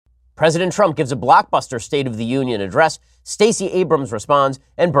President Trump gives a blockbuster State of the Union address. Stacey Abrams responds,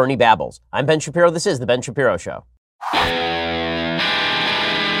 and Bernie babbles. I'm Ben Shapiro. This is The Ben Shapiro Show.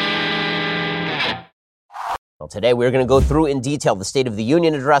 Well, today we're going to go through in detail the State of the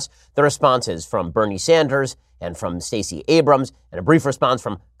Union address, the responses from Bernie Sanders and from Stacey Abrams, and a brief response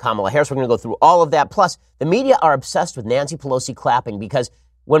from Kamala Harris. We're going to go through all of that. Plus, the media are obsessed with Nancy Pelosi clapping because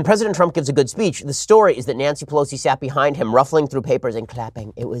when President Trump gives a good speech, the story is that Nancy Pelosi sat behind him, ruffling through papers and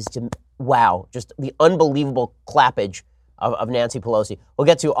clapping. It was, wow, just the unbelievable clappage of Nancy Pelosi. We'll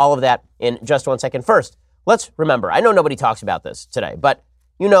get to all of that in just 1 second. First, let's remember, I know nobody talks about this today, but,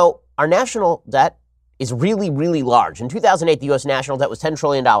 you know, our national debt is really, really large. In 2008, the U.S. national debt was $10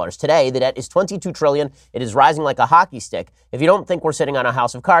 trillion. Today, the debt is $22 trillion. It is rising like a hockey stick. If you don't think we're sitting on a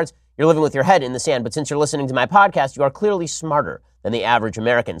house of cards, you're living with your head in the sand. But since you're listening to my podcast, you are clearly smarter than the average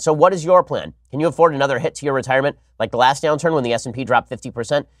American. So what is your plan? Can you afford another hit to your retirement like the last downturn when the S&P dropped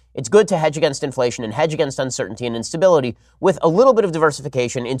 50%? It's good to hedge against inflation and hedge against uncertainty and instability with a little bit of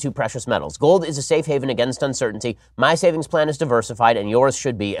diversification into precious metals. Gold is a safe haven against uncertainty. My savings plan is diversified, and yours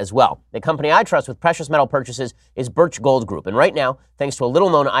should be as well. The company I trust with precious metal purchases is Birch Gold Group. And right now, thanks to a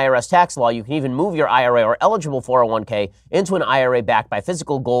little-known IRS tax law, you can even move your IRA or eligible 401k into an IRA backed by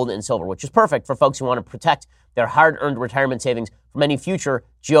physical gold and silver, which is perfect for folks who want to protect their hard-earned retirement savings from any future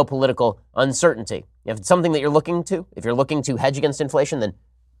geopolitical uncertainty. If it's something that you're looking to, if you're looking to hedge against inflation, then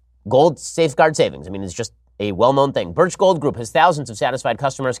gold safeguard savings. I mean, it's just a well-known thing. Birch Gold Group has thousands of satisfied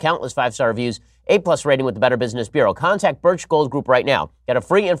customers, countless 5-star reviews, A+ rating with the Better Business Bureau. Contact Birch Gold Group right now. Get a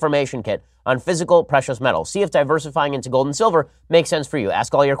free information kit on physical precious metals. See if diversifying into gold and silver makes sense for you.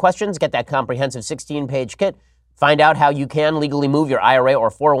 Ask all your questions. Get that comprehensive 16-page kit. Find out how you can legally move your IRA or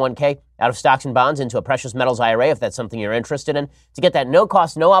 401k out of stocks and bonds into a precious metals IRA if that's something you're interested in. To get that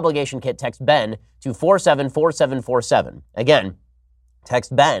no-cost, no-obligation kit, text BEN to 474747. Again,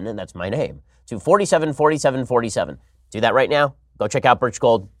 text BEN, and that's my name, to 474747. Do that right now. Go check out Birch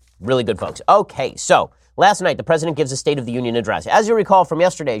Gold. Really good folks. Okay, so last night the president gives a State of the Union address. As you recall from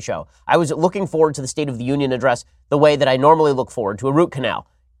yesterday's show, I was looking forward to the State of the Union address the way that I normally look forward to a root canal.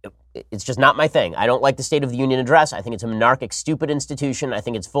 It's just not my thing. I don't like the State of the Union address. I think it's a monarchic, stupid institution. I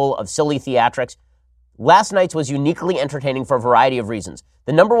think it's full of silly theatrics. Last night's was uniquely entertaining for a variety of reasons.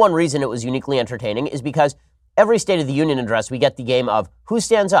 The number one reason it was uniquely entertaining is because every State of the Union address, we get the game of who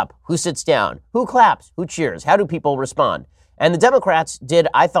stands up, who sits down, who claps, who cheers, how do people respond? And the Democrats did,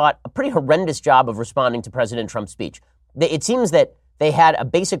 I thought, a pretty horrendous job of responding to President Trump's speech. It seems that they had a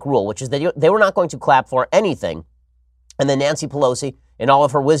basic rule, which is that they were not going to clap for anything. And then Nancy Pelosi, in all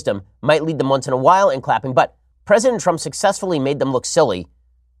of her wisdom, might lead them once in a while in clapping. But President Trump successfully made them look silly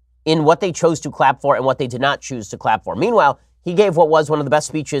in what they chose to clap for and what they did not choose to clap for. Meanwhile, he gave what was one of the best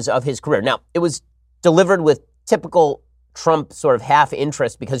speeches of his career. Now, it was delivered with typical Trump sort of half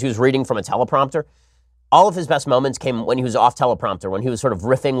interest because he was reading from a teleprompter. All of his best moments came when he was off teleprompter, when he was sort of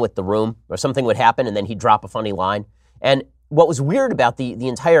riffing with the room or something would happen and then he'd drop a funny line. And what was weird about the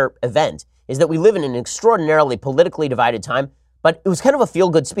entire event is that we live in an extraordinarily politically divided time, but it was kind of a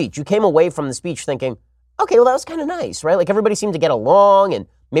feel-good speech. You came away from the speech thinking, okay, well, that was kind of nice, right? Like everybody seemed to get along and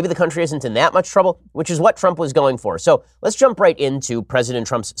maybe the country isn't in that much trouble, which is what Trump was going for. So let's jump right into President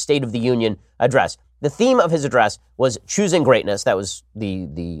Trump's State of the Union address. The theme of his address was choosing greatness. That was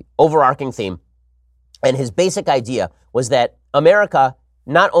the overarching theme. And his basic idea was that America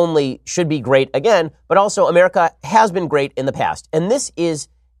not only should be great again, but also America has been great in the past. And this is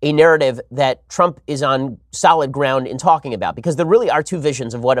a narrative that Trump is on solid ground in talking about, because there really are two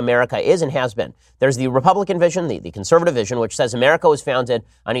visions of what America is and has been. There's the Republican vision, the conservative vision, which says America was founded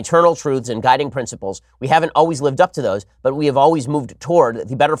on eternal truths and guiding principles. We haven't always lived up to those, but we have always moved toward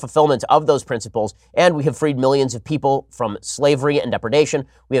the better fulfillment of those principles, and we have freed millions of people from slavery and depredation.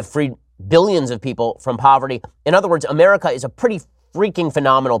 We have freed billions of people from poverty. In other words, America is a pretty freaking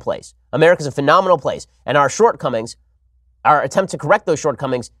phenomenal place. America's a phenomenal place, and our shortcomings, our attempt to correct those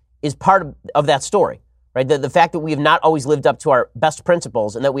shortcomings is part of that story, right? The fact that we have not always lived up to our best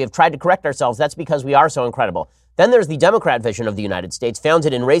principles and that we have tried to correct ourselves, that's because we are so incredible. Then there's the Democrat vision of the United States,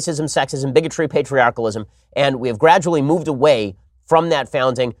 founded in racism, sexism, bigotry, patriarchalism, and we have gradually moved away from that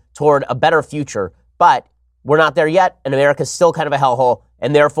founding toward a better future, but we're not there yet, and America's still kind of a hellhole,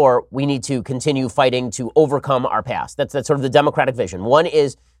 and therefore we need to continue fighting to overcome our past. That's sort of the Democratic vision. One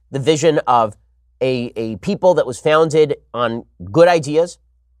is the vision of a people that was founded on good ideas,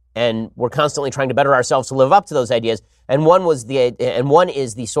 and we're constantly trying to better ourselves to live up to those ideas. And one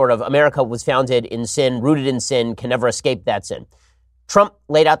is the sort of America was founded in sin, rooted in sin, can never escape that sin. Trump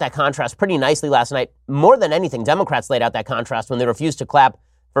laid out that contrast pretty nicely last night. More than anything, Democrats laid out that contrast when they refused to clap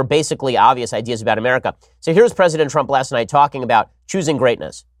for basically obvious ideas about America. So here's President Trump last night talking about choosing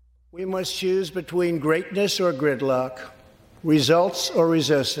greatness. We must choose between greatness or gridlock, results or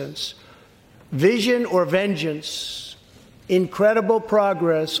resistance, vision or vengeance, incredible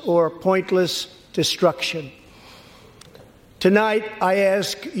progress or pointless destruction. Tonight, I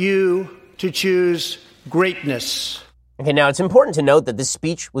ask you to choose greatness. Okay, now it's important to note that this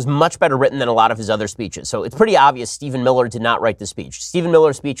speech was much better written than a lot of his other speeches. So it's pretty obvious Stephen Miller did not write the speech. Stephen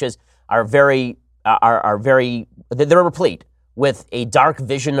Miller's speeches are they're replete with a dark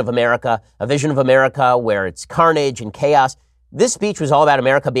vision of America, a vision of America where it's carnage and chaos. This speech was all about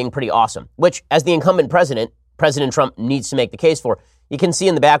America being pretty awesome, which, as the incumbent president, President Trump needs to make the case for. You can see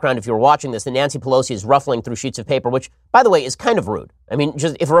in the background, if you were watching this, that Nancy Pelosi is ruffling through sheets of paper, which, by the way, is kind of rude. I mean,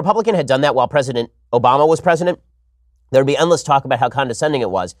 just if a Republican had done that while President Obama was president, there'd be endless talk about how condescending it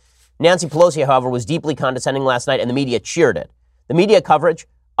was. Nancy Pelosi, however, was deeply condescending last night, and the media cheered it. The media coverage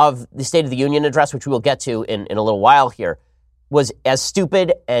of the State of the Union address, which we will get to in a little while here, was as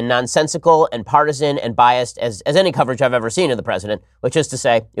stupid and nonsensical and partisan and biased as any coverage I've ever seen of the president, which is to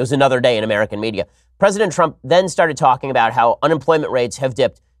say, it was another day in American media. President Trump then started talking about how unemployment rates have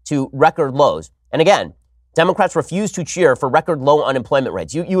dipped to record lows. And again, Democrats refuse to cheer for record low unemployment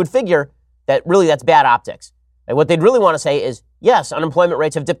rates. You would figure that really that's bad optics. And what they'd really want to say is, yes, unemployment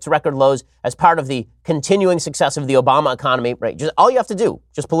rates have dipped to record lows as part of the continuing success of the Obama economy. Right? Just all you have to do,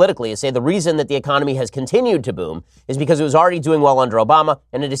 just politically, is say the reason that the economy has continued to boom is because it was already doing well under Obama,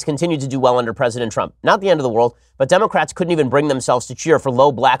 and it has continued to do well under President Trump. Not the end of the world, but Democrats couldn't even bring themselves to cheer for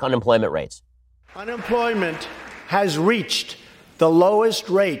low black unemployment rates. Unemployment has reached the lowest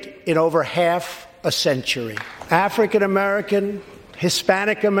rate in over half a century. African American,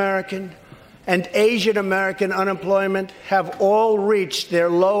 Hispanic American, and Asian American unemployment have all reached their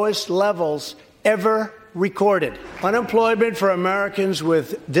lowest levels ever recorded. Unemployment for Americans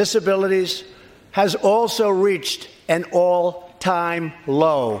with disabilities has also reached an all-time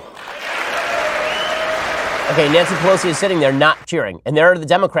low. Okay, Nancy Pelosi is sitting there not cheering, and there are the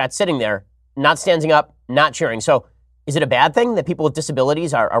Democrats sitting there not standing up, not cheering. So is it a bad thing that people with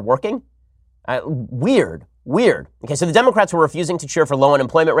disabilities are working? Weird. Okay, so the Democrats were refusing to cheer for low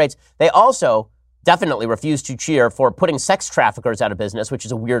unemployment rates. They also definitely refused to cheer for putting sex traffickers out of business, which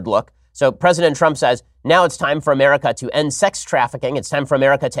is a weird look. So President Trump says, now it's time for America to end sex trafficking. It's time for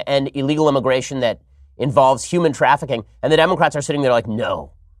America to end illegal immigration that involves human trafficking. And the Democrats are sitting there like,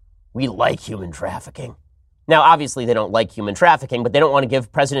 no, we like human trafficking. Now, obviously, they don't like human trafficking, but they don't want to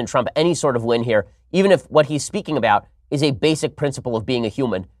give President Trump any sort of win here, even if what he's speaking about is a basic principle of being a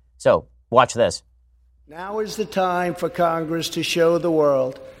human. So watch this. Now is the time for Congress to show the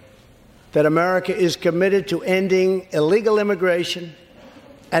world that America is committed to ending illegal immigration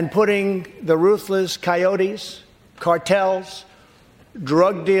and putting the ruthless coyotes, cartels,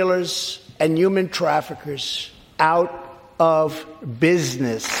 drug dealers, and human traffickers out of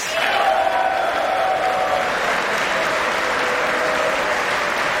business.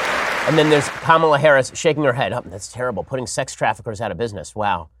 And then there's Kamala Harris shaking her head. Oh, that's terrible. Putting sex traffickers out of business.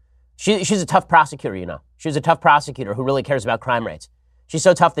 Wow. She's a tough prosecutor, you know. She's a tough prosecutor who really cares about crime rates. She's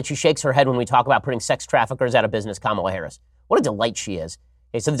so tough that she shakes her head when we talk about putting sex traffickers out of business, Kamala Harris. What a delight she is.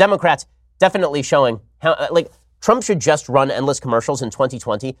 Okay, so the Democrats definitely showing how, Trump should just run endless commercials in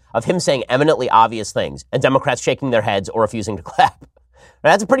 2020 of him saying eminently obvious things and Democrats shaking their heads or refusing to clap. Now,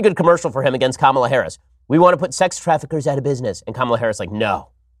 that's a pretty good commercial for him against Kamala Harris. We want to put sex traffickers out of business. And Kamala Harris like,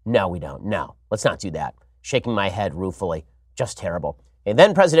 no, we don't. No, let's not do that. Shaking my head ruefully. Just terrible. And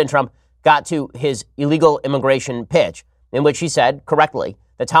then President Trump got to his illegal immigration pitch, in which he said, correctly,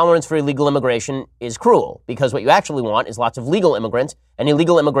 that tolerance for illegal immigration is cruel, because what you actually want is lots of legal immigrants, and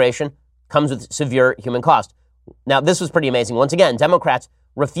illegal immigration comes with severe human cost. Now, this was pretty amazing. Once again, Democrats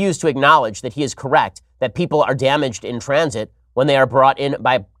refuse to acknowledge that he is correct, that people are damaged in transit when they are brought in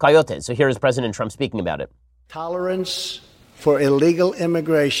by coyotes. So here is President Trump speaking about it. Tolerance for illegal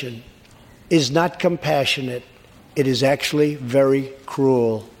immigration is not compassionate. It is actually very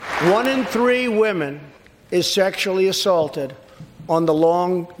cruel. 1 in 3 women is sexually assaulted on the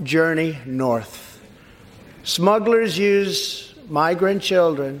long journey north. Smugglers use migrant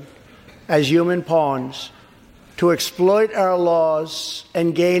children as human pawns to exploit our laws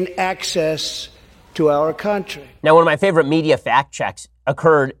and gain access to our country. Now, one of my favorite media fact checks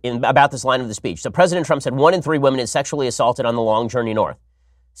occurred about this line of the speech. So President Trump said 1 in 3 women is sexually assaulted on the long journey north.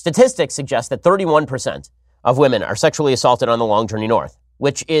 Statistics suggest that 31% of women are sexually assaulted on the long journey north,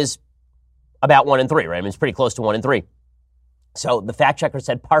 which is about 1 in 3, right? I mean, it's pretty close to 1 in 3. So the fact checker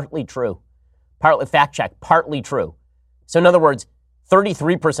said partly true. Partly true. So in other words,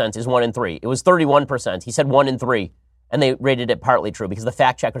 33% is 1 in 3. It was 31%. He said 1 in 3, and they rated it partly true because the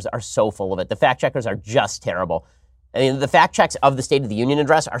fact checkers are so full of it. The fact checkers are just terrible. I mean, the fact checks of the State of the Union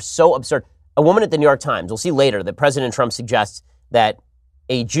address are so absurd. A woman at the New York Times, we'll see later that President Trump suggests that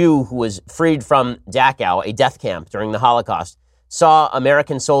a Jew who was freed from Dachau, a death camp during the Holocaust, saw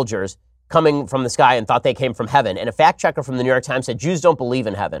American soldiers coming from the sky and thought they came from heaven. And a fact checker from the New York Times said, Jews don't believe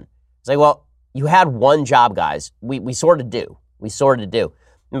in heaven. It's like, well, you had one job, guys. We sort of do. We sort of do.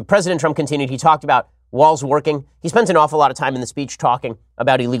 And President Trump continued. He talked about walls working. He spent an awful lot of time in the speech talking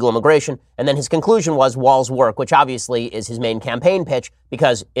about illegal immigration. And then his conclusion was walls work, which obviously is his main campaign pitch,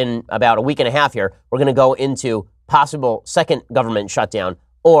 because in about a week and a half here, we're going to go into possible second government shutdown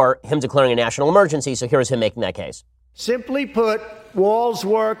or him declaring a national emergency. So here's him making that case. Simply put, walls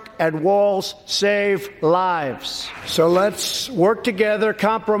work and walls save lives. So let's work together,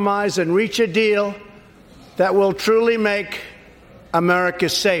 compromise, and reach a deal that will truly make America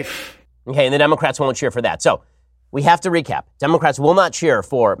safe. Okay, and the Democrats won't cheer for that. So we have to recap. Democrats will not cheer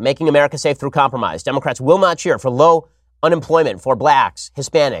for making America safe through compromise. Democrats will not cheer for low unemployment for blacks,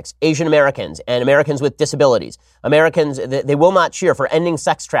 Hispanics, Asian Americans, and Americans with disabilities. Americans, they will not cheer for ending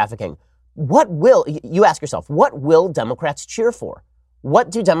sex trafficking. You ask yourself, what will Democrats cheer for?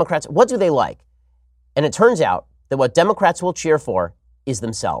 What do they like? And it turns out that what Democrats will cheer for is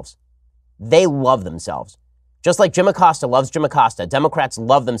themselves. They love themselves. Just like Jim Acosta loves Jim Acosta, Democrats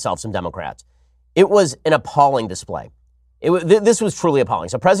love themselves some Democrats. It was an appalling display. This was truly appalling.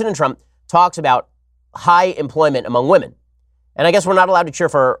 So President Trump talks about high employment among women. And I guess we're not allowed to cheer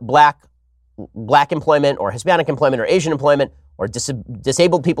for black employment or Hispanic employment or Asian employment or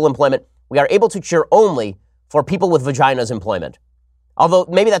disabled people employment. We are able to cheer only for people with vaginas employment. Although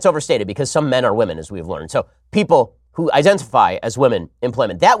maybe that's overstated because some men are women, as we've learned. So people who identify as women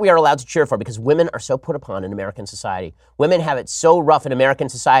employment, that we are allowed to cheer for because women are so put upon in American society. Women have it so rough in American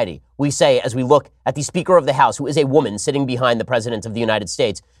society, we say as we look at the Speaker of the House, who is a woman sitting behind the President of the United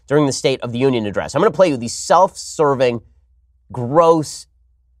States during the State of the Union address. I'm going to play you the self-serving, gross,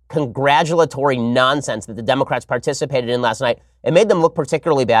 congratulatory nonsense that the Democrats participated in last night. It made them look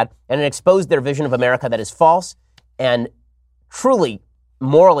particularly bad, and it exposed their vision of America that is false and truly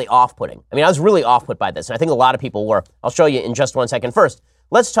morally off-putting. I mean, I was really off-put by this, and I think a lot of people were. I'll show you in just 1 second. First,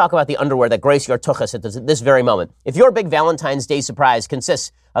 let's talk about the underwear that grace your tuchus at this very moment. If your big Valentine's Day surprise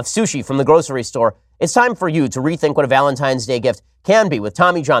consists of sushi from the grocery store, it's time for you to rethink what a Valentine's Day gift can be with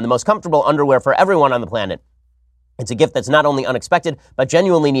Tommy John, the most comfortable underwear for everyone on the planet. It's a gift that's not only unexpected, but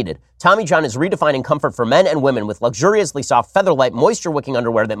genuinely needed. Tommy John is redefining comfort for men and women with luxuriously soft, feather-light, moisture-wicking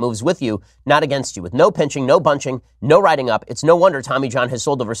underwear that moves with you, not against you. With no pinching, no bunching, no riding up. It's no wonder Tommy John has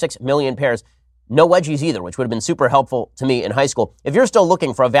sold over 6 million pairs. No wedgies either, which would have been super helpful to me in high school. If you're still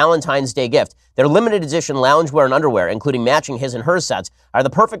looking for a Valentine's Day gift, their limited edition loungewear and underwear, including matching his and hers sets, are the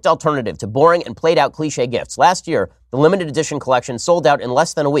perfect alternative to boring and played-out cliche gifts. Last year, the limited edition collection sold out in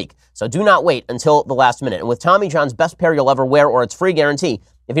less than a week, so do not wait until the last minute. And with Tommy John's best pair you'll ever wear or its free guarantee,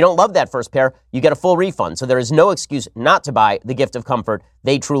 if you don't love that first pair, you get a full refund, so there is no excuse not to buy the gift of comfort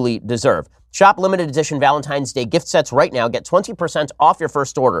they truly deserve. Shop limited edition Valentine's Day gift sets right now. Get 20% off your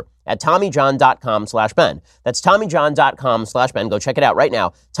first order at TommyJohn.com/Ben. That's TommyJohn.com/Ben. Go check it out right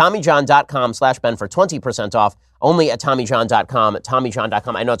now. TommyJohn.com/Ben for 20% off only at TommyJohn.com.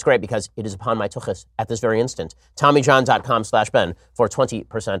 TommyJohn.com. I know it's great because it is upon my tuchus at this very instant. TommyJohn.com/Ben for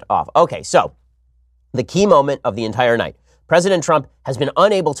 20% off. Okay, so the key moment of the entire night. President Trump has been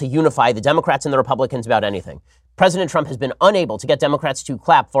unable to unify the Democrats and the Republicans about anything. President Trump has been unable to get Democrats to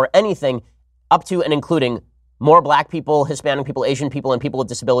clap for anything up to and including more black people, Hispanic people, Asian people, and people with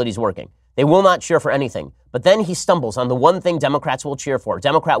disabilities working. They will not cheer for anything. But then he stumbles on the one thing Democrats will cheer for,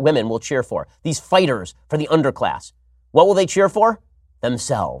 Democrat women will cheer for, these fighters for the underclass. What will they cheer for?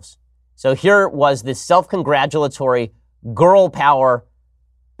 Themselves. So here was this self-congratulatory girl power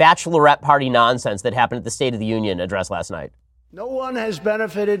bachelorette party nonsense that happened at the State of the Union address last night. No one has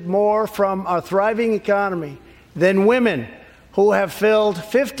benefited more from our thriving economy than women, who have filled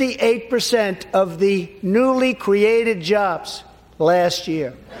 58% of the newly created jobs last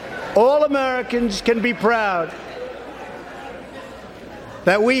year. All Americans can be proud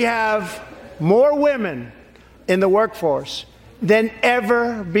that we have more women in the workforce than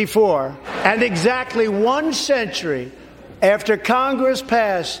ever before. And exactly 1 century after Congress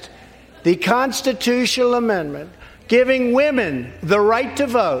passed the constitutional amendment giving women the right to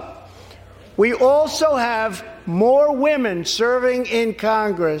vote, we also have more women serving in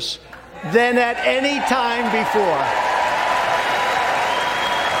Congress than at any time before.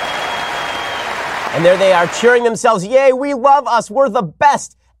 And there they are cheering themselves. Yay, we love us. We're the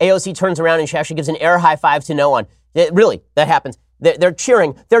best. AOC turns around and she actually gives an air high five to no one. Really, that happens. They're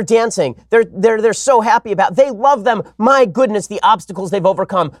cheering. They're dancing. They're so happy about. They love them. My goodness, the obstacles they've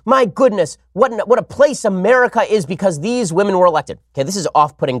overcome. My goodness, what a place America is because these women were elected. Okay, this is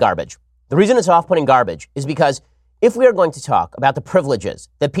off-putting garbage. The reason it's off-putting garbage is because if we are going to talk about the privileges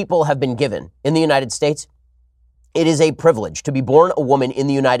that people have been given in the United States, it is a privilege to be born a woman in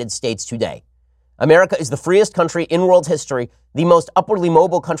the United States today. America is the freest country in world history, the most upwardly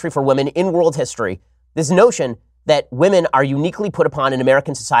mobile country for women in world history. This notion that women are uniquely put upon in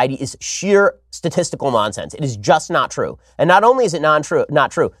American society is sheer statistical nonsense. It is just not true. And not only is it not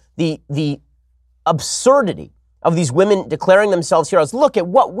true, the absurdity of these women declaring themselves heroes. Look at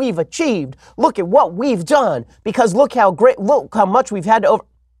what we've achieved. Look at what we've done. Because look how much we've had to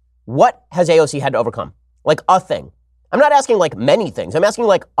What has AOC had to overcome? Like a thing. I'm not asking like many things. I'm asking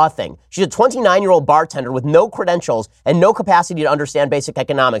like a thing. She's a 29-year-old bartender with no credentials and no capacity to understand basic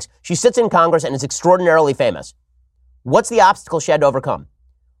economics. She sits in Congress and is extraordinarily famous. What's the obstacle she had to overcome?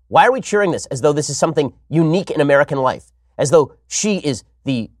 Why are we cheering this as though this is something unique in American life? As though she is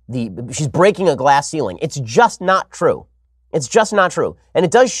she's breaking a glass ceiling. It's just not true. It's just not true. And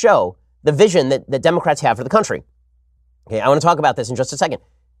it does show the vision that Democrats have for the country. Okay, I want to talk about this in just a second.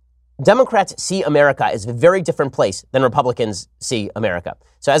 Democrats see America as a very different place than Republicans see America.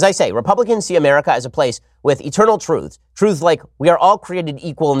 So as I say, Republicans see America as a place with eternal truths. Truths like we are all created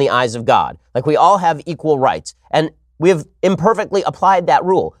equal in the eyes of God. Like we all have equal rights. And we have imperfectly applied that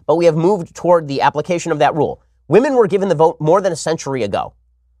rule, but we have moved toward the application of that rule. Women were given the vote more than a century ago.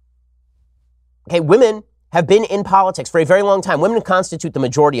 Okay, women have been in politics for a very long time. Women constitute the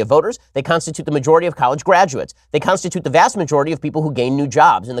majority of voters. They constitute the majority of college graduates. They constitute the vast majority of people who gain new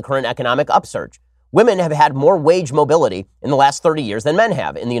jobs in the current economic upsurge. Women have had more wage mobility in the last 30 years than men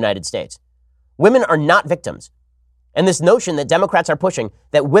have in the United States. Women are not victims. And this notion that Democrats are pushing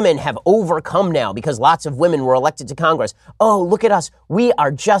that women have overcome now because lots of women were elected to Congress. Oh, look at us. We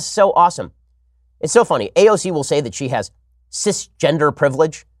are just so awesome. It's so funny. AOC will say that she has cisgender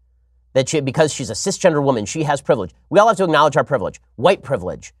privilege, because she's a cisgender woman, she has privilege. We all have to acknowledge our privilege. White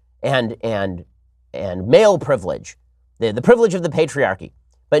privilege and male privilege, the privilege of the patriarchy.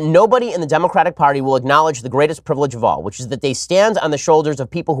 But nobody in the Democratic Party will acknowledge the greatest privilege of all, which is that they stand on the shoulders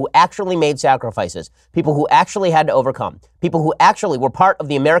of people who actually made sacrifices, people who actually had to overcome, people who actually were part of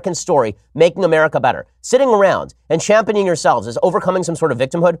the American story, making America better. Sitting around and championing yourselves as overcoming some sort of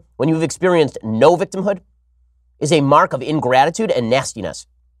victimhood when you've experienced no victimhood is a mark of ingratitude and nastiness.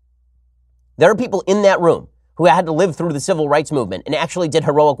 There are people in that room who had to live through the civil rights movement and actually did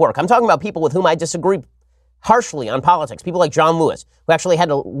heroic work. I'm talking about people with whom I disagree harshly on politics, people like John Lewis, who actually had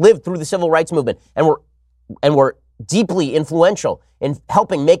to live through the civil rights movement and were deeply influential in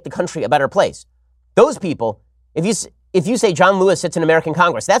helping make the country a better place. Those people, if you say John Lewis sits in American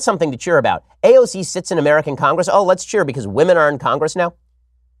Congress, that's something to cheer about. AOC sits in American Congress. Oh, let's cheer because women are in Congress now.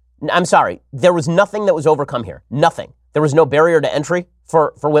 I'm sorry. There was nothing that was overcome here. Nothing. There was no barrier to entry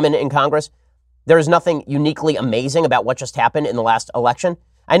for women in Congress. There is nothing uniquely amazing about what just happened in the last election.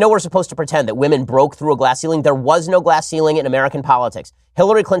 I know we're supposed to pretend that women broke through a glass ceiling. There was no glass ceiling in American politics.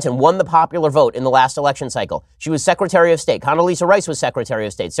 Hillary Clinton won the popular vote in the last election cycle. She was Secretary of State. Condoleezza Rice was Secretary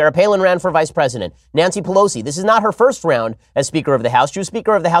of State. Sarah Palin ran for Vice President. Nancy Pelosi, this is not her first round as Speaker of the House. She was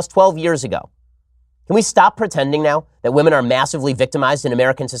Speaker of the House 12 years ago. Can we stop pretending now that women are massively victimized in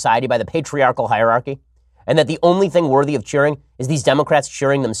American society by the patriarchal hierarchy? And that the only thing worthy of cheering is these Democrats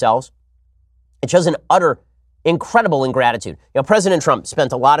cheering themselves? It shows an utter, incredible ingratitude. President Trump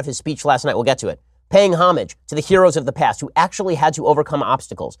spent a lot of his speech last night, we'll get to it, paying homage to the heroes of the past who actually had to overcome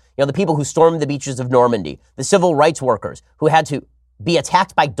obstacles. The people who stormed the beaches of Normandy, the civil rights workers who had to be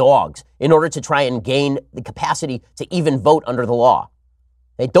attacked by dogs in order to try and gain the capacity to even vote under the law.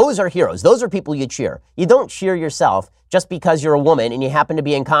 Those are heroes. Those are people you cheer. You don't cheer yourself just because you're a woman and you happen to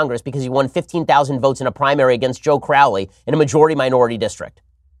be in Congress because you won 15,000 votes in a primary against Joe Crowley in a majority minority district.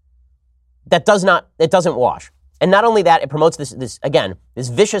 It doesn't wash. And not only that, it promotes this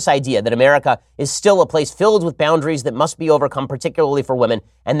vicious idea that America is still a place filled with boundaries that must be overcome, particularly for women.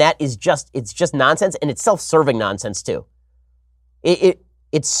 And that is it's just nonsense, and it's self-serving nonsense too.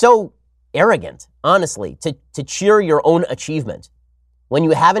 It's so arrogant, honestly, to cheer your own achievement when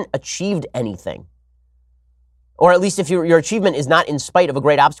you haven't achieved anything. Or at least if your achievement is not in spite of a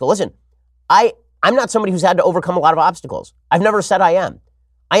great obstacle. Listen, I'm not somebody who's had to overcome a lot of obstacles. I've never said I am.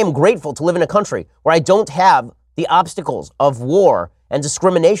 I am grateful to live in a country where I don't have the obstacles of war and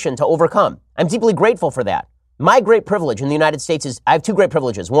discrimination to overcome. I'm deeply grateful for that. My great privilege in the United States is I have two great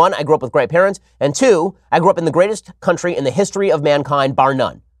privileges. One, I grew up with great parents. And two, I grew up in the greatest country in the history of mankind, bar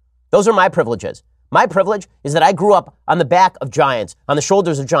none. Those are my privileges. My privilege is that I grew up on the back of giants, on the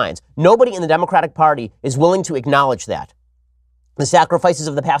shoulders of giants. Nobody in the Democratic Party is willing to acknowledge that. The sacrifices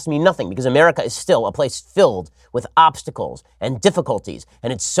of the past mean nothing because America is still a place filled with obstacles and difficulties,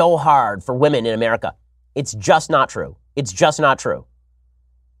 and it's so hard for women in America. It's just not true. It's just not true.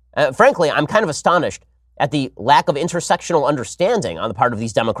 Frankly, I'm kind of astonished at the lack of intersectional understanding on the part of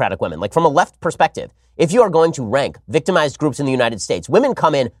these Democratic women. Like, from a left perspective, if you are going to rank victimized groups in the United States, women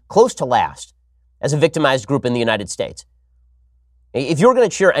come in close to last as a victimized group in the United States. If you were going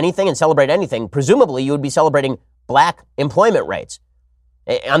to cheer anything and celebrate anything, presumably you would be celebrating black employment rates.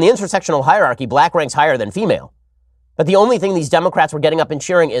 On the intersectional hierarchy, black ranks higher than female. But the only thing these Democrats were getting up and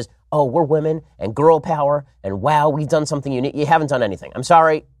cheering is, oh, we're women and girl power, and wow, we've done something unique. You haven't done anything. I'm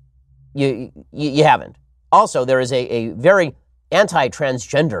sorry, you haven't. Also, there is a very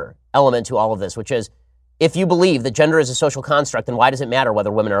anti-transgender element to all of this, which is, if you believe that gender is a social construct, then why does it matter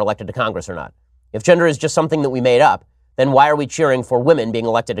whether women are elected to Congress or not? If gender is just something that we made up, then why are we cheering for women being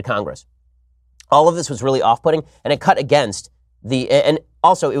elected to Congress? All of this was really off-putting, and it cut against and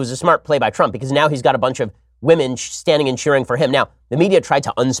also it was a smart play by Trump, because now he's got a bunch of women standing and cheering for him. Now, the media tried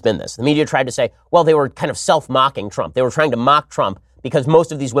to unspin this. The media tried to say, well, they were kind of self-mocking Trump. They were trying to mock Trump because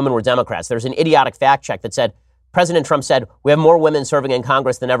most of these women were Democrats. There's an idiotic fact check that said, President Trump said, we have more women serving in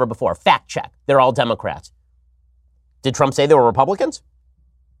Congress than ever before. Fact check. They're all Democrats. Did Trump say they were Republicans?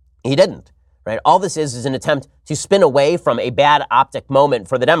 He didn't. Right? All this is an attempt to spin away from a bad optic moment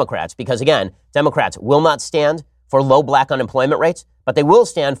for the Democrats, because, again, Democrats will not stand for low black unemployment rates, but they will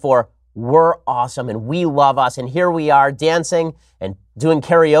stand for we're awesome and we love us, and here we are dancing and doing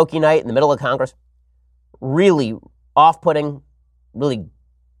karaoke night in the middle of Congress. Really off-putting, really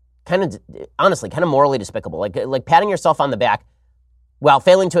honestly, kind of morally despicable. Like patting yourself on the back while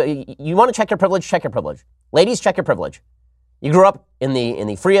failing to, you want to check your privilege? Check your privilege. Ladies, check your privilege. You grew up in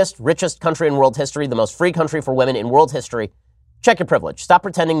the freest, richest country in world history, the most free country for women in world history. Check your privilege. Stop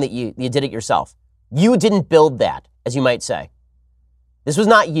pretending that you did it yourself. You didn't build that, as you might say. This was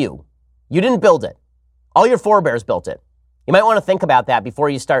not you. You didn't build it. All your forebears built it. You might want to think about that before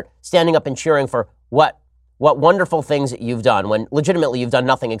you start standing up and cheering for what wonderful things you've done, when legitimately you've done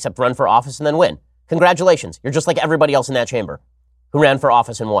nothing except run for office and then win. Congratulations. You're just like everybody else in that chamber who ran for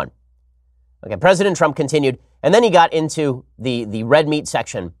office and won. Okay, President Trump continued, and then he got into the red meat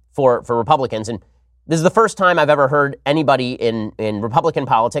section for Republicans. And this is the first time I've ever heard anybody in Republican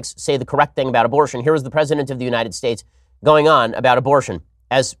politics say the correct thing about abortion. Here was the President of the United States going on about abortion,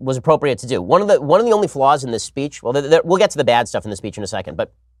 as was appropriate to do. One of the only flaws in this speech, well, we'll get to the bad stuff in the speech in a second,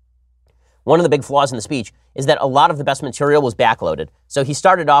 but one of the big flaws in the speech is that a lot of the best material was backloaded. So he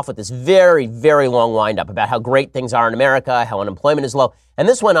started off with this very, very long windup about how great things are in America, how unemployment is low. And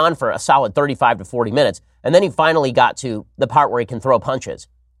this went on for a solid 35 to 40 minutes. And then he finally got to the part where he can throw punches.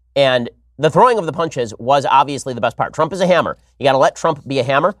 And the throwing of the punches was obviously the best part. Trump is a hammer. You got to let Trump be a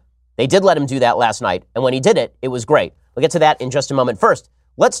hammer. They did let him do that last night. And when he did it, it was great. We'll get to that in just a moment. First,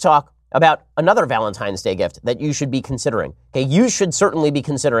 let's talk about another Valentine's Day gift that you should be considering. Okay, you should certainly be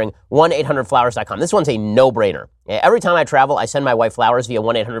considering 1-800-Flowers.com. This one's a no-brainer. Every time I travel, I send my wife flowers via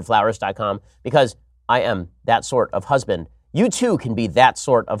 1-800-Flowers.com because I am that sort of husband. You too can be that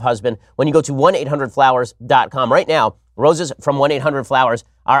sort of husband when you go to 1-800-Flowers.com. Right now, roses from 1-800-Flowers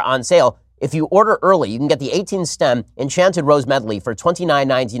are on sale. If you order early, you can get the 18-stem Enchanted Rose Medley for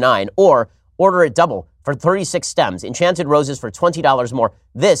 $29.99, or order it double for 36 stems, Enchanted Roses for $20 more.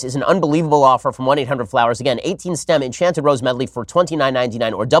 This is an unbelievable offer from 1-800-Flowers. Again, 18-stem Enchanted Rose Medley for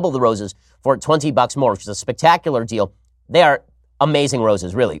 $29.99, or double the roses for $20 more, which is a spectacular deal. They are amazing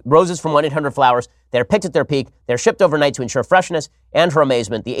roses, really. Roses from 1-800-Flowers. They're picked at their peak. They're shipped overnight to ensure freshness and her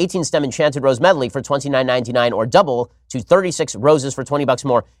amazement. The 18-stem Enchanted Rose Medley for $29.99, or double to 36 roses for $20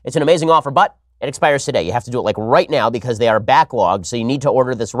 more. It's an amazing offer, but it expires today. You have to do it like right now because they are backlogged. So you need to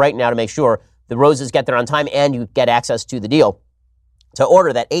order this right now to make sure the roses get there on time and you get access to the deal. To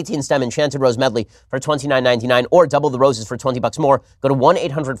order that 18-stem Enchanted Rose Medley for $29.99, or double the roses for $20 more, go to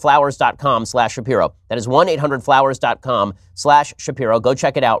 1-800-Flowers.com/Shapiro. That is 1-800-Flowers.com/Shapiro. Go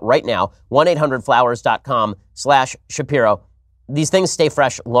check it out right now. 1-800-Flowers.com/Shapiro. These things stay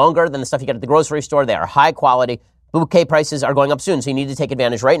fresh longer than the stuff you get at the grocery store. They are high quality. Bouquet prices are going up soon, so you need to take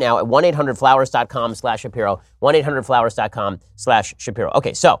advantage right now at 1-800-Flowers.com/Shapiro. 1-800-Flowers.com/Shapiro.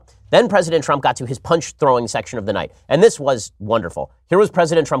 Okay, so then President Trump got to his punch-throwing section of the night, and this was wonderful. Here was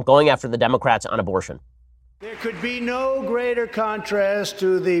President Trump going after the Democrats on abortion. There could be no greater contrast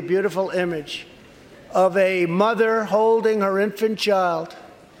to the beautiful image of a mother holding her infant child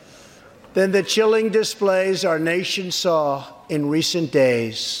than the chilling displays our nation saw in recent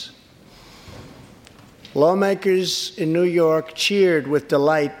days. Lawmakers in New York cheered with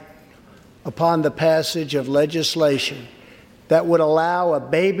delight upon the passage of legislation that would allow a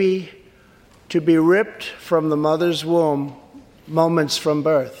baby to be ripped from the mother's womb moments from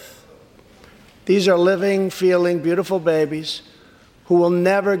birth. These are living, feeling, beautiful babies who will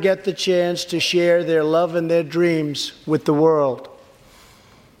never get the chance to share their love and their dreams with the world.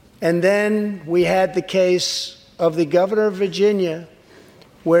 And then we had the case of the governor of Virginia,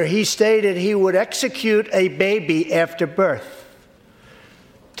 where he stated he would execute a baby after birth.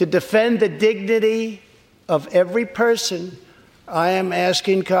 To defend the dignity of every person, I am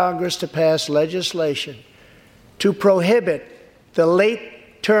asking Congress to pass legislation to prohibit the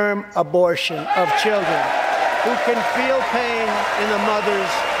late-term abortion of children who can feel pain in the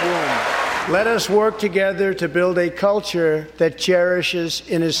mother's womb. Let us work together to build a culture that cherishes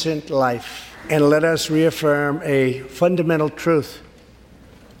innocent life. And let us reaffirm a fundamental truth.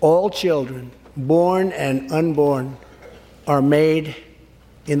 All children, born and unborn, are made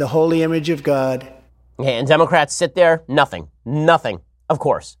in the holy image of God. Okay, and Democrats sit there, nothing. Of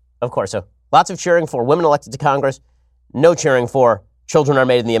course. So lots of cheering for women elected to Congress, no cheering for children are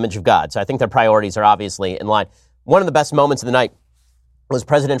made in the image of God. So I think their priorities are obviously in line. One of the best moments of the night was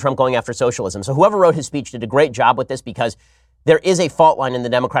President Trump going after socialism. So whoever wrote his speech did a great job with this, because there is a fault line in the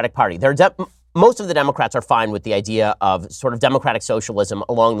Democratic Party. Most of the Democrats are fine with the idea of sort of democratic socialism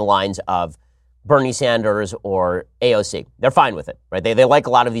along the lines of Bernie Sanders or AOC. They're fine with it, right? They like a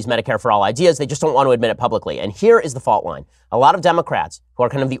lot of these Medicare for all ideas. They just don't want to admit it publicly. And here is the fault line. A lot of Democrats, who are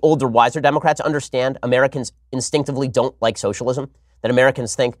kind of the older, wiser Democrats, understand Americans instinctively don't like socialism, that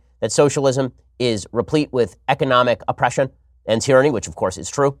Americans think that socialism is replete with economic oppression and tyranny, which of course is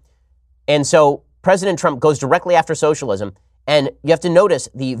true. And so President Trump goes directly after socialism. And you have to notice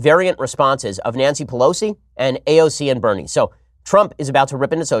the variant responses of Nancy Pelosi and AOC and Bernie. So Trump is about to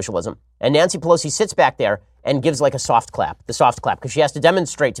rip into socialism, and Nancy Pelosi sits back there and gives like the soft clap, because she has to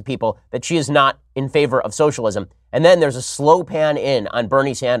demonstrate to people that she is not in favor of socialism. And then there's a slow pan in on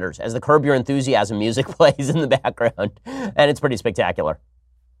Bernie Sanders as the Curb Your Enthusiasm music plays in the background, and it's pretty spectacular.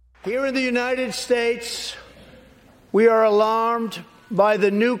 Here in the United States, we are alarmed by the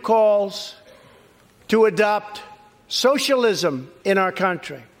new calls to adopt socialism in our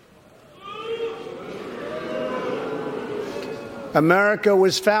country. America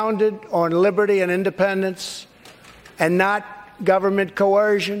was founded on liberty and independence, and not government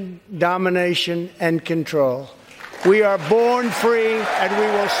coercion, domination, and control. We are born free, and we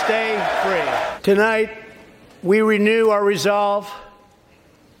will stay free. Tonight, we renew our resolve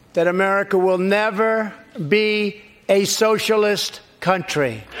that America will never be a socialist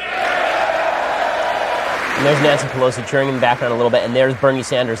country. And there's Nancy Pelosi cheering in the background a little bit, and there's Bernie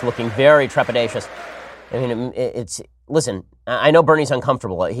Sanders looking very trepidatious. I mean, listen, I know Bernie's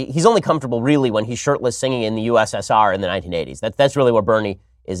uncomfortable. He's only comfortable really when he's shirtless singing in the USSR in the 1980s. That's really where Bernie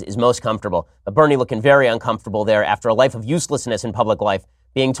is most comfortable. But Bernie looking very uncomfortable there after a life of uselessness in public life,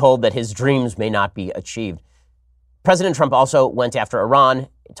 being told that his dreams may not be achieved. President Trump also went after Iran,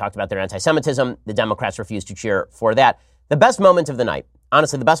 talked about their anti-Semitism. The Democrats refused to cheer for that. The best moment of the night,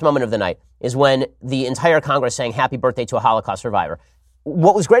 honestly, the best moment of the night is when the entire Congress sang happy birthday to a Holocaust survivor.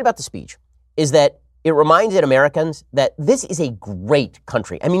 What was great about the speech is that it reminded Americans that this is a great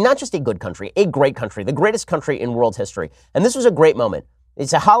country. I mean, not just a good country, a great country, the greatest country in world history. And this was a great moment.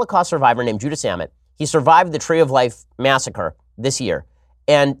 It's a Holocaust survivor named Judah Samet. He survived the Tree of Life massacre this year.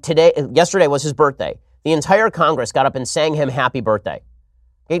 And yesterday was his birthday. The entire Congress got up and sang him happy birthday.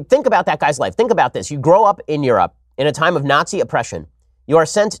 Okay, think about that guy's life. Think about this. You grow up in Europe in a time of Nazi oppression. You are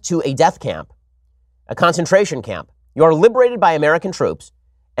sent to a death camp, a concentration camp. You are liberated by American troops.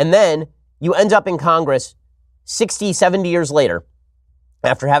 And then you end up in Congress 60, 70 years later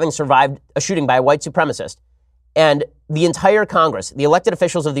after having survived a shooting by a white supremacist. And the entire Congress, the elected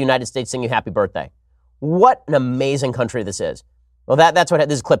officials of the United States, sing you happy birthday. What an amazing country this is. Well,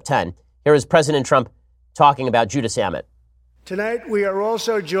 this is clip 10. Here is President Trump talking about Judah Samet. Tonight, we are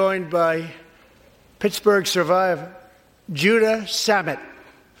also joined by Pittsburgh survivor, Judah Samet.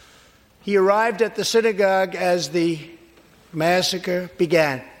 He arrived at the synagogue as the massacre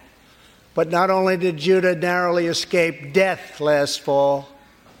began. But not only did Judah narrowly escape death last fall,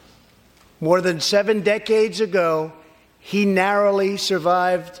 more than 7 decades ago, he narrowly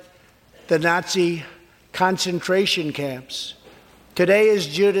survived the Nazi concentration camps. Today is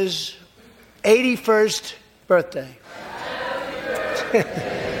Judah's 81st birthday.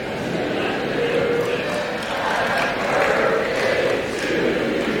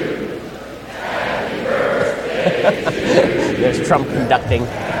 There's Trump conducting.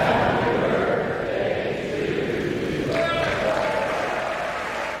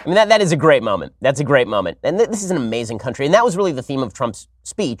 I mean, that is a great moment. That's a great moment. And this is an amazing country. And that was really the theme of Trump's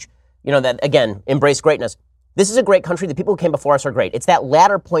speech, that, again, embrace greatness. This is a great country. The people who came before us are great. It's that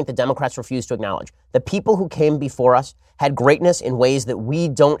latter point that Democrats refuse to acknowledge. The people who came before us had greatness in ways that we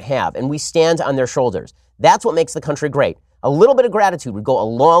don't have, and we stand on their shoulders. That's what makes the country great. A little bit of gratitude would go a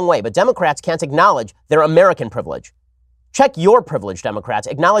long way, but Democrats can't acknowledge their American privilege. Check your privilege, Democrats.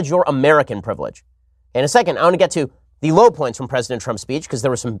 Acknowledge your American privilege. In a second, I want to get to the low points from President Trump's speech, because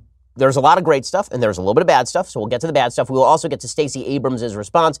there's a lot of great stuff and there's a little bit of bad stuff. So we'll get to the bad stuff. We will also get to Stacey Abrams'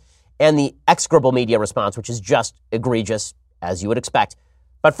 response and the execrable media response, which is just egregious, as you would expect.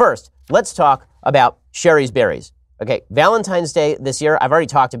 But first, let's talk about Shari's Berries. Okay, Valentine's Day this year, I've already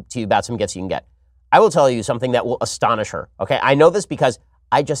talked to you about some gifts you can get. I will tell you something that will astonish her. Okay, I know this because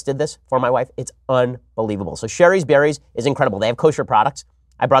I just did this for my wife. It's unbelievable. So Shari's Berries is incredible. They have kosher products.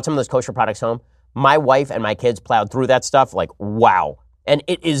 I brought some of those kosher products home. My wife and my kids plowed through that stuff like, wow. And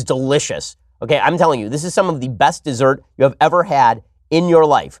it is delicious. Okay, I'm telling you, this is some of the best dessert you have ever had in your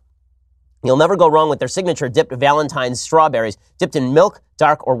life. You'll never go wrong with their signature dipped Valentine's strawberries, dipped in milk,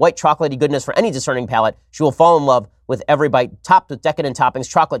 dark, or white chocolatey goodness for any discerning palate. She will fall in love with every bite, topped with decadent toppings,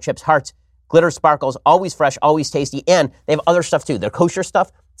 chocolate chips, hearts, glitter sparkles, always fresh, always tasty, and they have other stuff too. Their kosher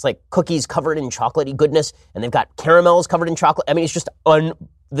stuff, it's like cookies covered in chocolatey goodness, and they've got caramels covered in chocolate. I mean, it's just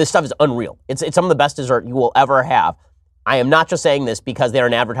this stuff is unreal. It's some of the best dessert you will ever have. I am not just saying this because they're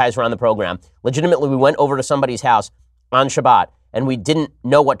an advertiser on the program. Legitimately, we went over to somebody's house on Shabbat, and we didn't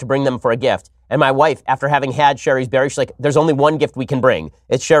know what to bring them for a gift. And my wife, after having had Shari's Berries, she's like, there's only one gift we can bring.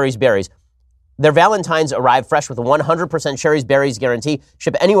 It's Shari's Berries. Their Valentines arrive fresh with a 100% Shari's Berries guarantee.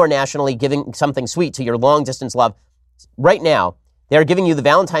 Ship anywhere nationally, giving something sweet to your long-distance love. Right now, they're giving you the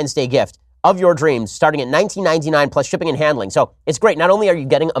Valentine's Day gift of your dreams, starting at $19.99 plus shipping and handling. So it's great. Not only are you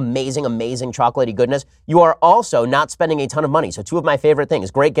getting amazing, amazing chocolatey goodness, you are also not spending a ton of money. So two of my favorite things,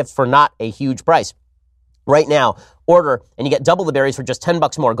 great gifts for not a huge price. Right now, order and you get double the berries for just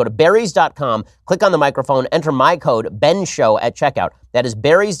 $10 more. Go to berries.com, click on the microphone, enter my code BENSHOW at checkout. That is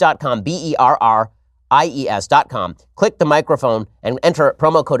berries.com, BERRIES.com. Click the microphone and enter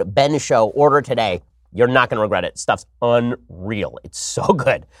promo code BENSHOW. Order today. You're not going to regret it. Stuff's unreal. It's so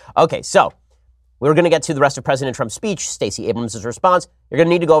good. Okay, so we're going to get to the rest of President Trump's speech, Stacey Abrams' response. You're going to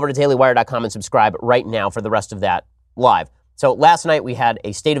need to go over to dailywire.com and subscribe right now for the rest of that live. So last night we had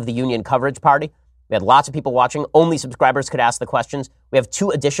a State of the Union coverage party. We had lots of people watching. Only subscribers could ask the questions. We have 2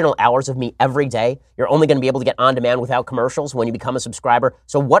 additional hours of me every day. You're only going to be able to get on demand without commercials when you become a subscriber.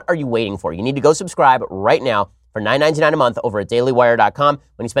 So what are you waiting for? You need to go subscribe right now for $9.99 a month over at dailywire.com.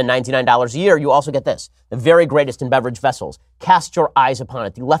 When you spend $99 a year, you also get this, the very greatest in beverage vessels. Cast your eyes upon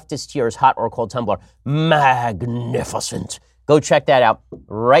it. The leftist tears, hot or cold tumbler. Magnificent. Go check that out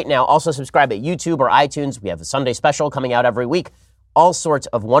right now. Also subscribe at YouTube or iTunes. We have a Sunday special coming out every week. All sorts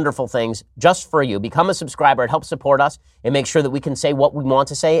of wonderful things just for you. Become a subscriber. It helps support us and make sure that we can say what we want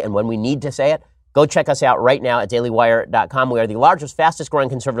to say and when we need to say it. Go check us out right now at dailywire.com. We are the largest, fastest growing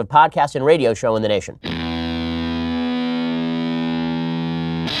conservative podcast and radio show in the nation.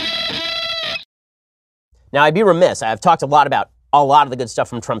 Now, I'd be remiss. I've talked a lot about a lot of the good stuff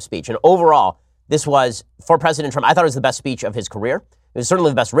from Trump's speech. And overall, this was, for President Trump, I thought it was the best speech of his career. It was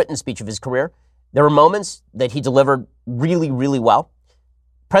certainly the best written speech of his career. There were moments that he delivered really, really well.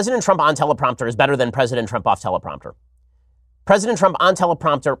 President Trump on teleprompter is better than President Trump off teleprompter. President Trump on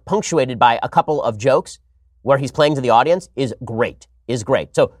teleprompter, punctuated by a couple of jokes where he's playing to the audience, is great.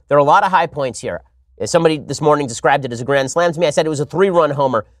 So there are a lot of high points here. Somebody this morning described it as a grand slam to me. I said it was a 3-run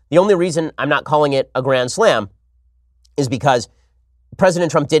homer. The only reason I'm not calling it a grand slam is because President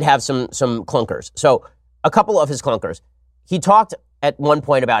Trump did have some clunkers. So a couple of his clunkers. He talked at one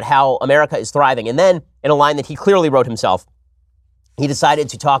point about how America is thriving. And then in a line that he clearly wrote himself, he decided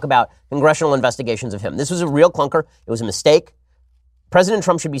to talk about congressional investigations of him. This was a real clunker. It was a mistake. President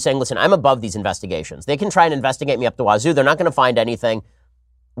Trump should be saying, listen, I'm above these investigations. They can try and investigate me up the wazoo. They're not going to find anything.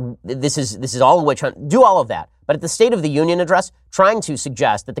 This is all a witch hunt. Do all of that. But at the State of the Union address, trying to